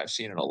casting that I've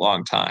seen in a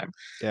long time.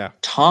 Yeah.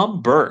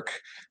 Tom Burke,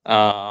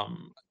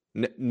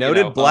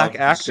 Noted black of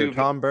the actor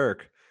Tom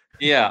Burke.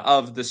 yeah,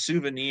 of the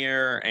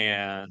Souvenir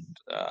and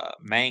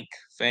Mank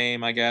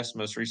fame, I guess.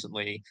 Most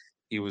recently,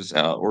 he was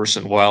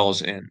Orson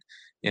Welles in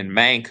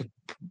Mank.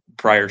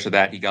 Prior to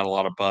that, he got a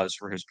lot of buzz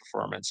for his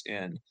performance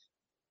in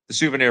the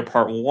Souvenir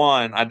Part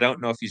One. I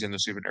don't know if he's in the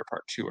Souvenir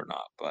Part Two or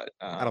not, but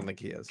I don't think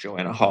he is.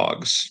 Joanna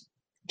Hogg's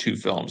two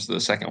films, the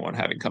second one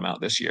having come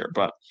out this year.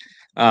 But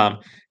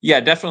yeah,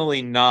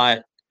 definitely not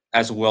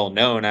as well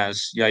known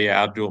as Yahya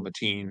Abdul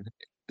Mateen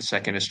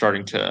II is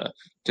starting to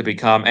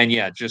become. And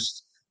yeah,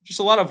 just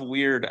a lot of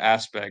weird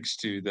aspects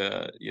to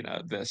the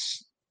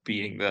this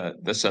being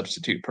the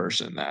substitute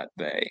person that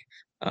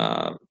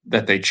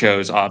they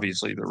chose.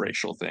 Obviously, the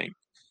racial thing,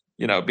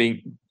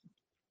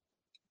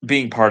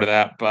 being part of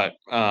that, but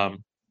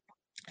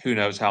who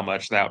knows how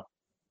much that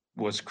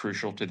was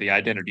crucial to the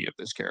identity of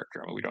this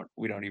character. I mean,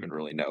 we don't even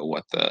really know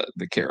what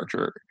the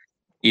character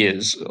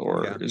is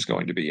or is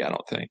going to be. I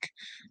don't think.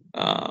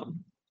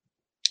 Um,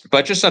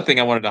 but just something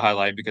I wanted to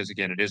highlight because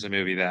again, it is a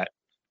movie that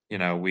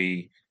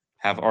we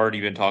have already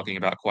been talking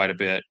about quite a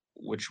bit,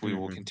 which we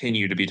will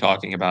continue to be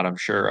talking about, I'm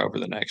sure, over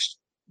the next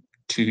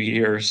 2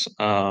 years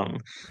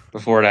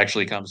before it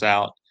actually comes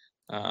out.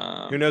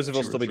 Who knows if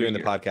we'll still be doing the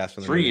podcast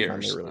when the movie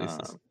finally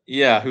releases?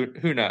 Yeah,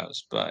 who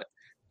knows? But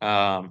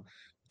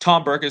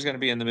Tom Burke is going to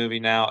be in the movie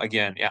now.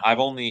 Again, yeah, I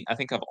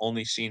think I've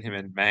only seen him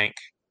in Mank.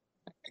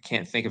 I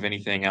can't think of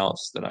anything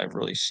else that I've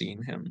really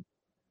seen him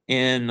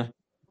in.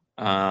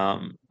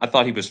 I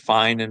thought he was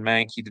fine in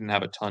Mank. He didn't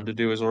have a ton to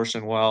do as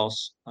Orson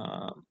Welles.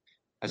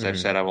 As I've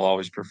said, I will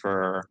always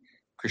prefer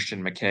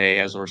Christian McKay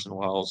as Orson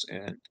Welles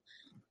and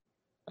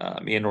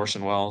Me and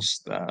Orson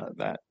Welles,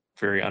 that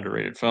very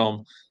underrated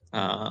film.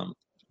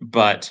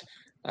 But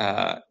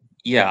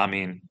yeah, I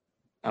mean,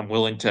 I'm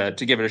willing to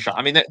give it a shot.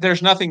 I mean,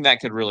 there's nothing that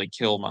could really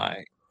kill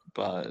my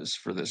buzz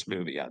for this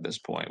movie at this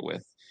point.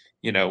 With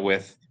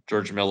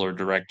George Miller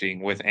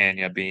directing, with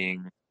Anya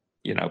being,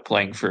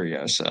 playing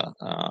Furiosa.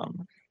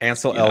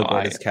 Ansel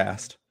Elgort is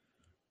cast.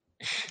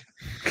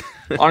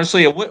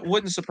 Honestly, it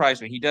wouldn't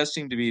surprise me. He does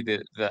seem to be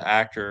the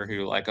actor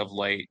who, like of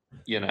late,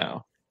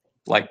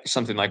 like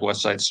something like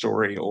West Side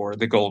Story or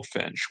The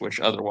Goldfinch, which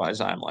otherwise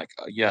I'm like,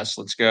 yes,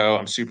 let's go.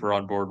 I'm super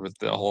on board with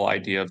the whole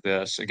idea of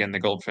this. Again, The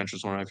Goldfinch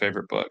was one of my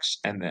favorite books,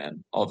 and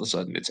then all of a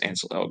sudden it's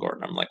Ansel Elgort,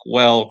 and I'm like,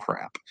 well,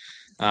 crap.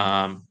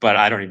 But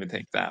I don't even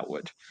think that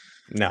would.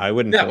 No, I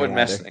wouldn't. That would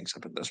mess things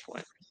up at this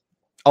point.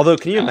 Although,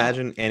 can you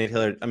imagine Anya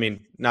Taylor? I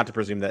mean, not to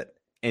presume that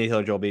Anya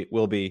Taylor-Joy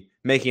will be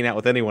making out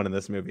with anyone in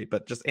this movie,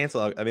 but just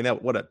Ansel. I mean,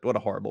 what a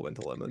horrible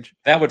mental image.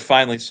 That would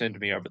finally send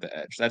me over the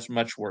edge. That's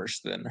much worse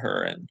than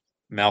her and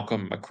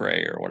Malcolm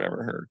McRae or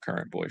whatever her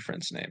current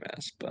boyfriend's name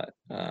is. But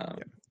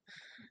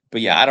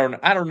yeah, I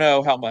don't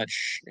know how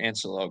much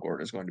Ansel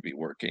Elgort is going to be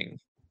working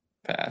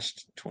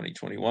past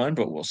 2021,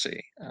 but we'll see.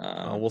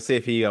 We'll see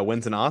if he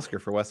wins an Oscar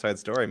for West Side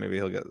Story. Maybe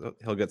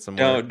he'll get some.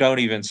 Don't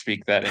even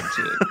speak that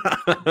into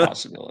the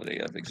possibility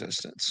of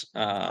existence.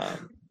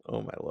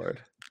 Oh my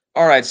Lord.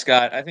 All right,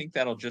 Scott. I think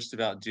that'll just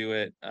about do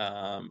it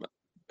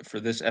for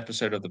this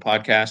episode of the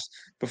podcast.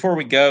 Before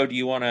we go, do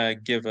you want to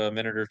give a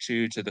minute or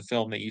two to the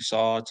film that you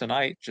saw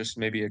tonight? Just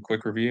maybe a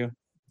quick review.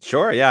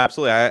 Sure. Yeah,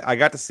 absolutely. I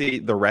got to see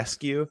The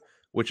Rescue,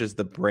 which is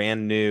the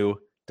brand new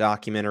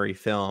documentary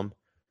film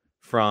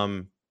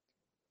from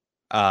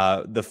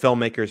the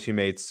filmmakers who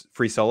made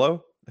Free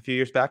Solo a few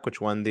years back, which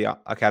won the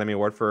Academy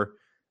Award for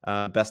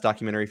Best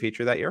Documentary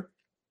Feature that year.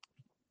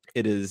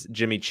 It is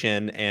Jimmy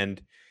Chin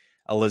and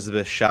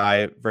Elizabeth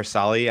Shai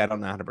Versali. I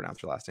don't know how to pronounce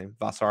her last name.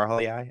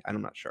 Vasarhalii.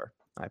 I'm not sure.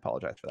 I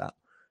apologize for that.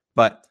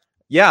 But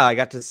yeah, I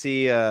got to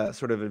see a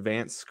sort of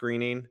advanced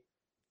screening.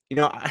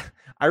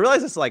 I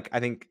realized this, I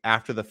think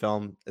after the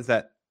film, is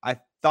that I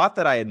thought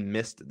that I had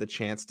missed the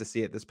chance to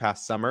see it this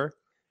past summer.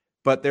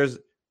 But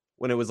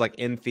when it was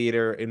in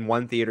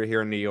one theater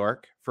here in New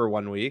York for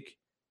 1 week,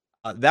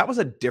 that was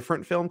a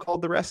different film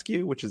called The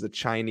Rescue, which is a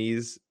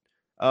Chinese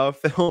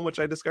film, which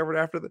I discovered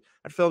after that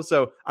film.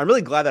 So I'm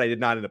really glad that I did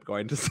not end up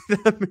going to see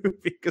that movie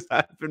because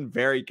I've been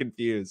very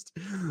confused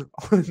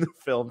when the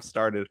film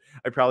started.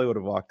 I probably would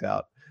have walked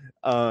out,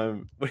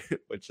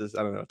 which is,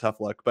 I don't know,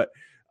 tough luck. But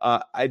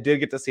I did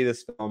get to see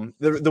this film.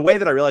 The way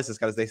that I realized this,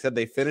 guys, they said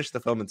they finished the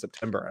film in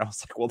September. And I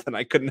was like, well, then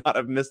I could not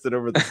have missed it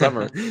over the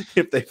summer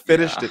if they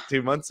finished it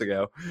 2 months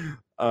ago.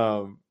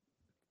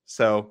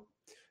 So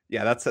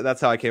yeah, that's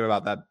how I came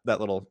about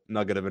that little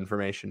nugget of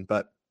information.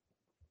 But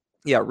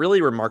yeah,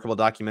 really remarkable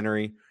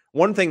documentary.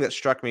 one thing that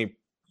struck me,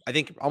 I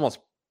think almost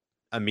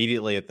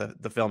immediately at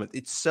the film,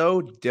 it's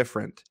so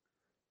different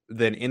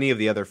than any of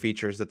the other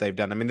features that they've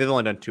done. I mean, they've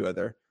only done two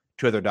other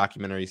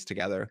documentaries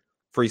together.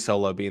 Free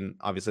Solo being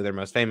obviously their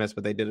most famous,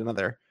 but they did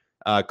another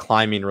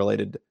climbing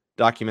related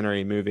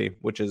documentary movie,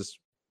 which is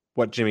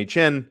what Jimmy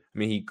Chin. I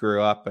mean, he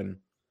grew up and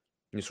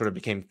he sort of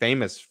became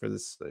famous for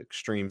this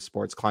extreme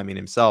sports climbing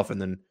himself,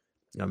 and then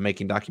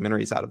making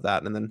documentaries out of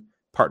that, and then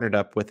partnered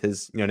up with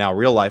his now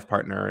real life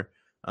partner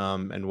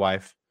and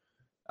wife,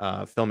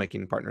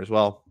 filmmaking partner as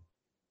well.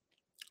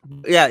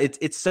 Yeah,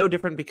 it's so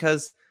different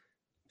because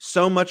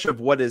so much of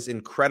what is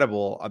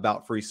incredible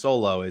about Free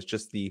Solo is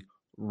just the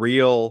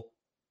real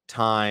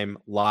time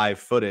live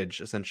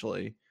footage,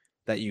 essentially,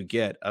 that you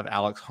get of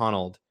Alex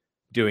Honnold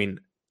doing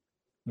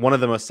one of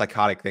the most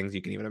psychotic things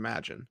you can even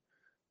imagine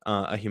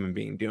a human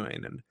being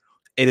doing. And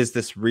it is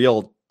this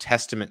real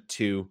testament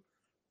to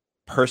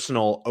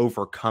personal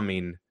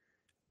overcoming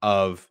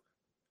of,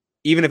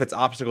 even if it's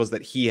obstacles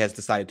that he has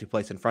decided to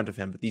place in front of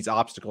him, but these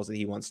obstacles that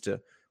he wants to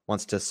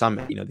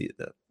summit,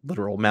 the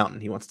literal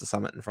mountain he wants to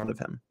summit in front of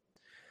him.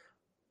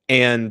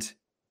 And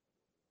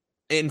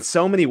in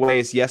so many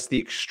ways, yes, the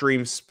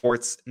extreme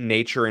sports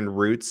nature and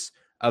roots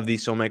of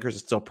these filmmakers is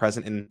still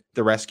present in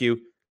The Rescue.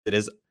 It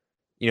is,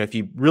 if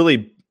you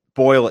really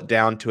boil it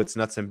down to its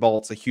nuts and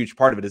bolts, a huge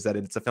part of it is that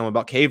it's a film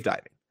about cave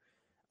diving.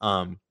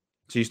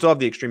 So you still have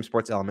the extreme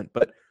sports element,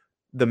 but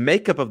the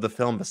makeup of the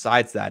film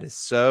besides that is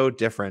so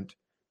different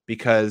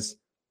because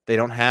they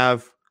don't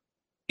have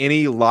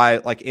any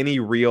any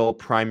real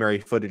primary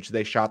footage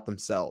they shot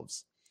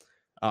themselves.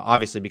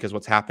 Obviously, because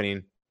what's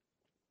happening,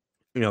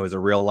 is a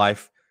real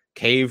life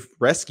cave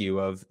rescue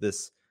of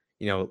this,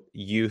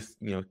 youth,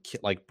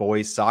 like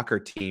boys soccer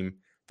team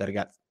that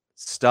got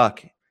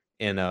stuck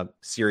in a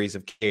series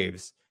of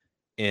caves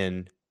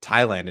in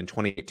Thailand in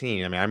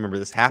 2018. I mean, I remember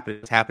this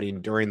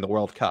happening during the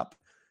World Cup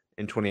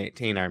in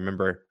 2018. I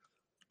remember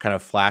kind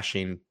of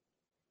flashing,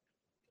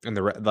 and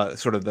the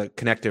sort of the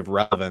connective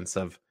relevance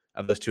of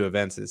those two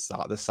events is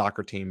the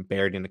soccer team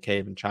buried in a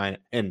cave in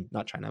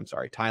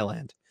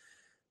Thailand.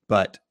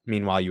 But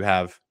meanwhile, you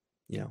have,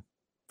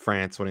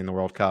 France winning the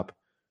World Cup,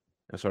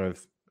 sort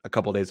of a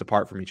couple days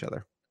apart from each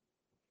other.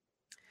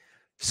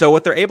 So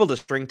what they're able to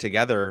string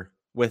together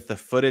with the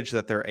footage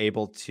that they're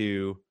able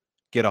to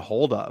get a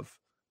hold of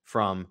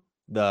from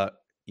the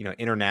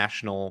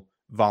international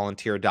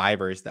volunteer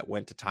divers that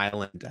went to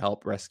Thailand to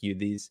help rescue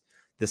this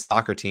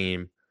soccer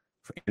team,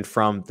 and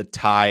from the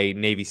Thai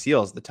Navy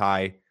SEALs, the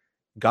Thai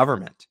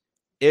government,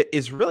 it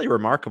is really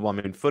remarkable. I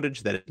mean,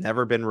 footage that had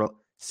never been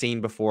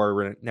seen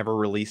before, never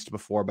released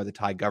before by the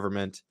Thai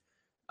government.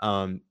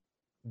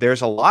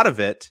 There's a lot of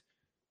it,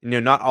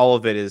 not all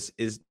of it is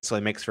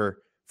makes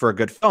for a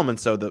good film, and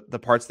so the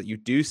parts that you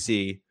do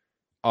see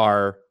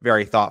are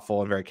very thoughtful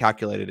and very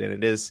calculated, and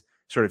it is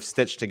sort of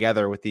stitched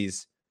together with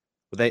these.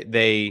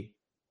 They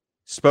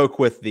spoke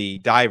with the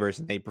divers,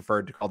 and they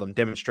preferred to call them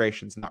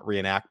demonstrations, not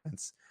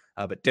reenactments,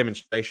 but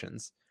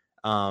demonstrations.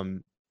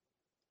 And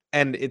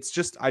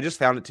I just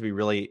found it to be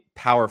really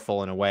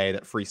powerful in a way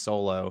that Free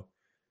Solo,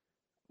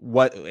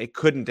 what it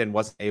couldn't and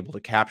wasn't able to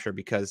capture,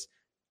 because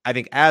I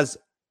think as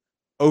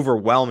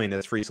overwhelming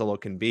as Free Solo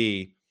can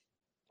be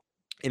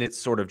in its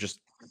sort of just,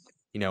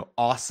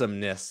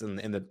 awesomeness and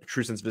in the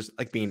true sense of just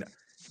like being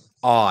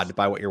awed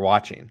by what you're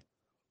watching,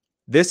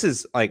 this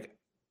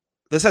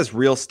has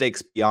real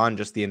stakes beyond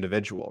just the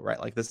individual, right?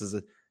 Like, this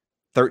is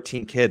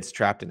 13 kids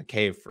trapped in a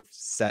cave for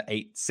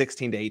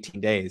 16 to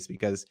 18 days,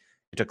 because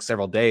it took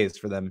several days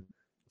for them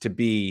to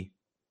be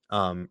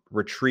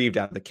retrieved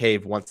out of the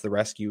cave once the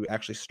rescue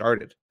actually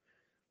started.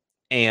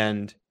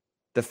 And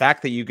the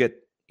fact that you get,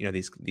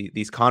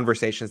 these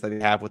conversations that they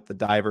have with the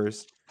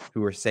divers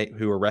who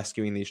are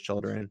rescuing these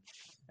children,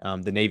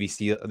 the Navy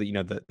SEAL,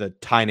 the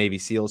Thai Navy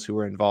SEALs who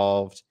were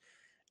involved,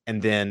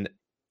 and then,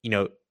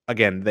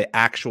 again, the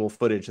actual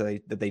footage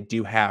that they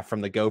do have from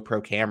the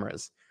GoPro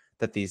cameras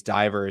that these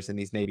divers and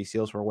these Navy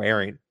SEALs were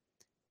wearing.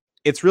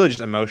 It's really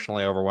just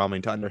emotionally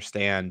overwhelming to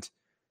understand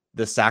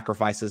the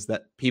sacrifices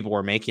that people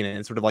were making,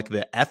 and sort of like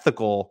the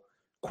ethical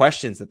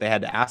questions that they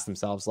had to ask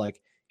themselves.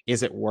 Like,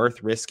 is it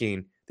worth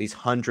risking these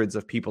hundreds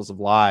of people's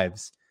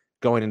lives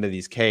going into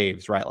these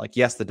caves, right? Like,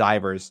 yes, the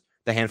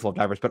handful of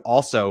divers, but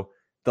also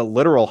the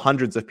literal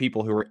hundreds of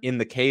people who were in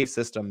the cave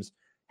systems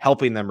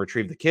helping them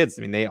retrieve the kids.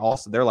 I mean,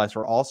 their lives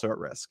were also at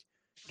risk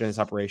during this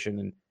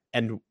operation,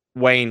 and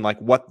weighing like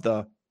what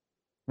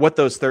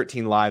those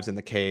 13 lives in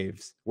the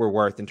caves were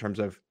worth in terms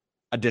of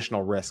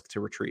additional risk to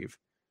retrieve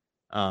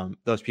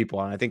those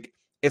people. And I think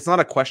it's not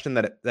a question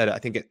that I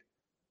think it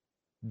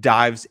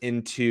dives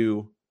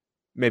into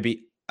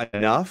maybe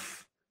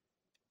enough,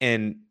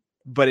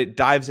 but it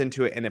dives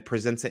into it and it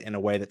presents it in a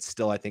way that's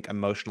still, I think,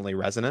 emotionally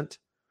resonant.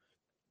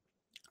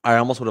 I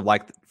almost would have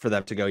liked for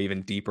them to go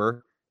even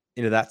deeper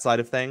into that side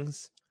of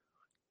things.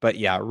 But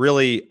yeah,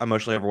 really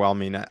emotionally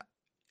overwhelming.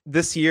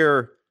 This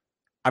year,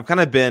 I've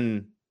kind of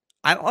been,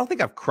 I don't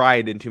think I've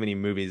cried in too many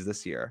movies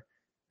this year.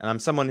 And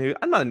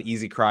I'm not an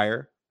easy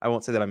crier. I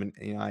won't say that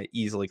I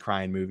easily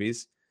cry in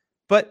movies,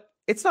 but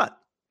it's not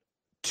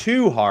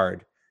too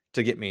hard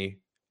to get me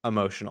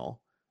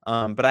emotional.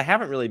 But I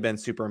haven't really been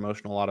super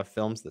emotional a lot of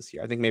films this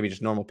year. I think maybe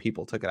just normal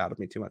people took it out of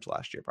me too much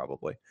last year,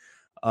 probably.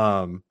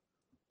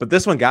 But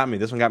this one got me.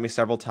 This one got me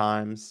several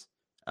times.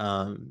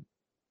 And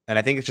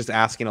I think it's just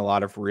asking a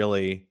lot of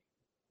really,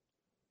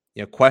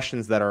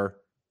 questions that are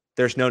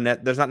there's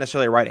not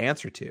necessarily a right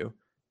answer to,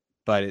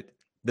 but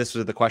this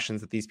was the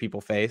questions that these people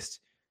faced,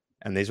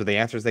 and these were the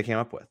answers they came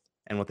up with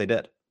and what they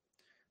did.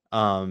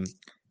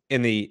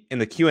 In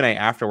the Q&A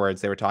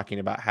afterwards, they were talking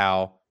about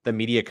how the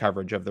media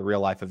coverage of the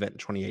real life event in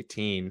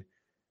 2018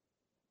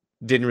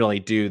 didn't really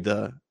do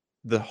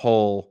the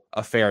whole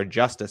affair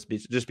justice,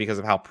 just because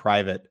of how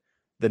private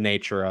the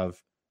nature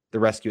of the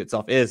rescue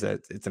itself is.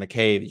 It's in a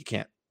cave. You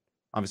can't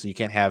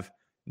have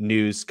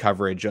news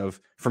coverage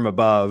from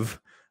above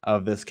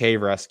of this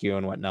cave rescue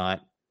and whatnot,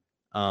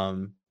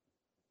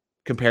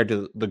 compared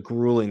to the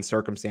grueling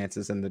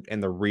circumstances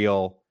and the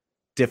real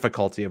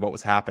difficulty of what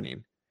was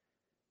happening.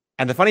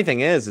 And the funny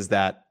thing is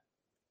that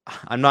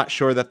I'm not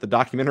sure that the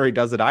documentary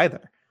does it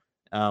either,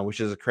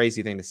 which is a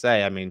crazy thing to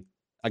say. I mean,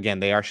 again,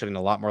 they are shedding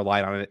a lot more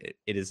light on it.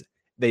 It is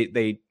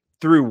they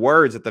through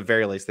words, at the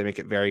very least, they make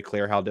it very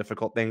clear how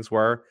difficult things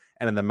were.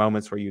 And in the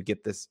moments where you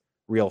get this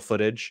real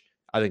footage,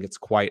 I think it's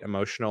quite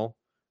emotional.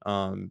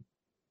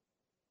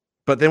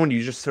 But then when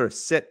you just sort of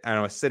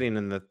sitting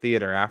in the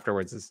theater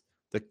afterwards, as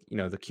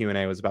the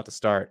Q&A was about to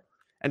start,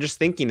 and just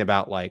thinking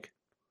about, like,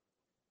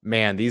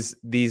 man,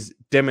 these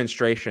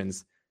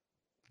demonstrations,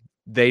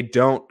 they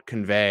don't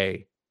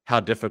convey how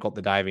difficult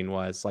the diving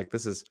was. Like,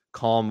 this is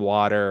calm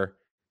water,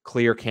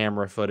 clear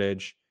camera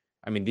footage.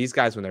 I mean, these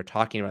guys, when they're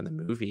talking about the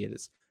movie, it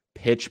is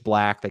pitch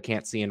black. They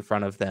can't see in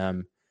front of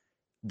them.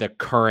 The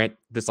current,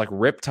 this like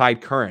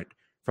riptide current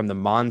from the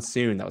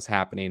monsoon that was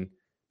happening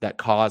that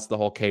caused the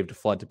whole cave to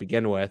flood to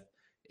begin with,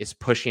 is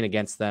pushing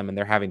against them, and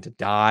they're having to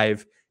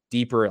dive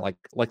deeper, like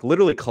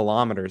literally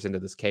kilometers into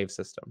this cave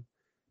system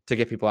to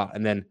get people out.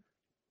 And then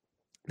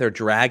they're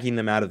dragging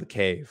them out of the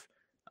cave,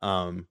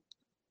 diving,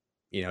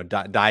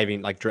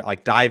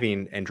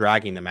 diving and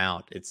dragging them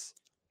out. It's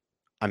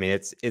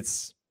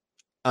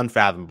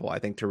unfathomable, I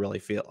think, to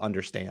really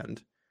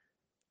understand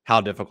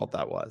how difficult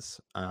that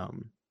was.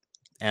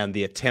 And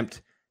the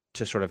attempt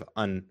to sort of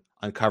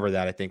uncover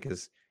that, I think,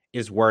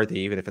 is worthy,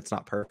 even if it's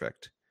not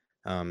perfect.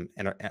 And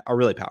a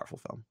really powerful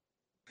film.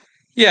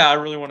 Yeah, I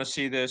really want to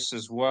see this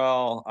as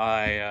well.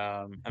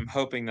 I'm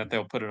hoping that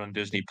they'll put it on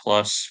Disney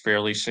Plus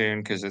fairly soon,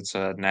 because it's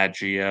a Nat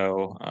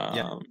Geo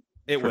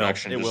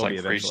production, just like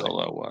Free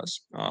Solo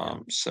was.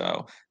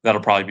 So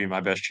that'll probably be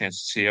my best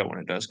chance to see it when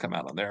it does come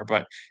out on there.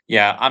 But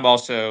yeah, I'm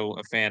also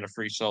a fan of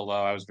Free Solo.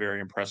 I was very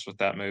impressed with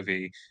that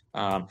movie,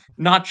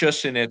 not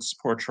just in its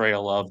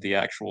portrayal of the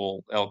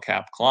actual El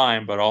Cap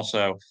climb, but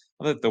also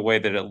the way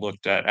that it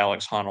looked at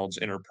Alex Honnold's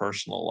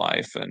interpersonal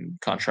life and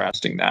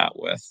contrasting that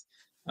with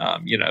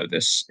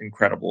this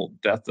incredible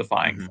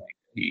death-defying thing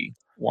he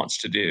wants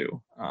to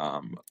do.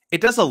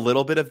 It does a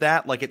little bit of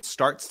that. Like, it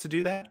starts to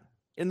do that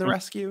in the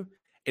rescue.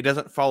 It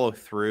doesn't follow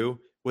through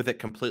with it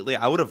completely.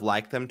 I would have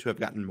liked them to have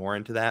gotten more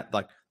into that,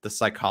 like the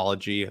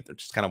psychology,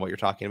 which is kind of what you're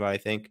talking about, I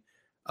think,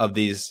 of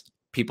these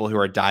people who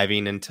are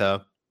diving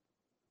into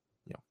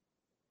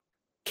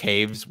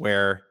caves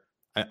where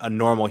a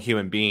normal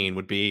human being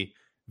would be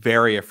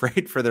very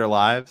afraid for their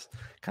lives,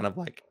 kind of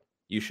like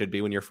you should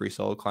be when you're free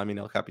solo climbing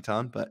El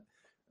Capitan. But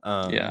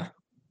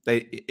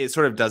it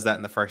sort of does that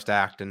in the first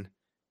act, and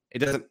it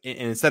doesn't. And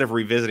instead of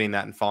revisiting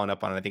that and following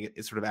up on it, I think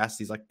it sort of asks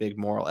these like big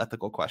moral,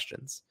 ethical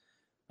questions,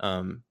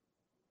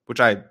 which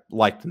I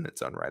liked in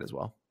its own right as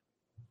well.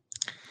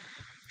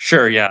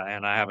 Sure, yeah,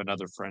 and I have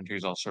another friend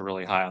who's also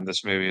really high on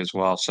this movie as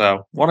well,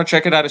 so want to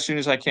check it out as soon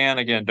as I can.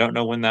 Again, don't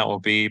know when that will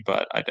be,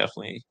 but I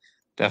definitely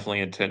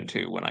intend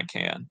to when I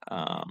can.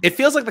 It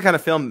feels like the kind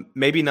of film,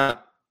 maybe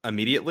not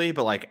immediately,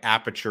 but like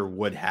Aperture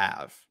would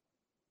have.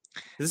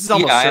 This is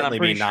almost certainly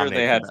being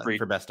nominated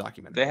for best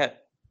documentary.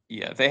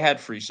 They had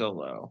Free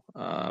Solo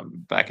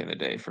back in the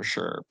day for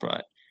sure,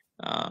 but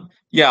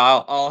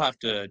I'll have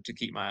to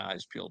keep my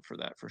eyes peeled for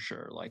that for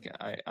sure. Like,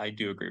 I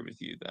do agree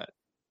with you that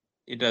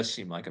it does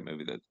seem like a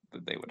movie that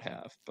they would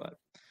have. But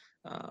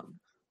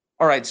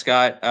all right,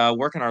 Scott,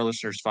 where can our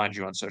listeners find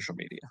you on social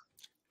media?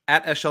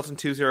 At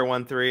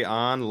shelton2013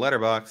 on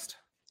Letterboxd.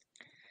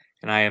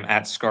 And I am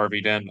at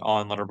Scarviden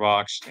on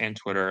Letterboxd and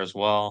Twitter as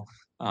well.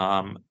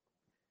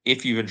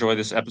 If you've enjoyed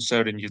this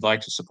episode and you'd like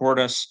to support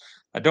us,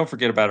 don't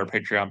forget about our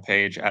Patreon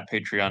page at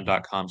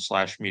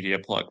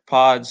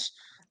patreon.com/mediaplugpods.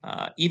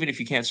 Even if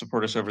you can't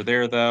support us over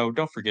there, though,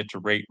 don't forget to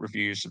rate,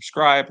 review,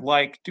 subscribe,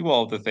 do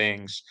all of the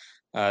things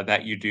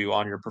that you do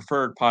on your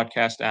preferred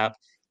podcast app.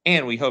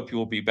 And we hope you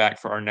will be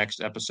back for our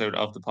next episode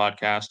of the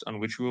podcast, on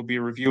which we will be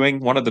reviewing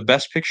one of the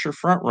Best Picture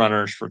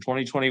frontrunners for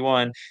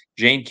 2021,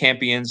 Jane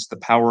Campion's The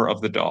Power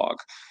of the Dog.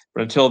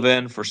 But until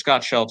then, for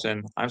Scott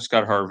Shelton, I'm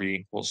Scott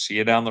Harvey. We'll see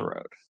you down the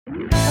road.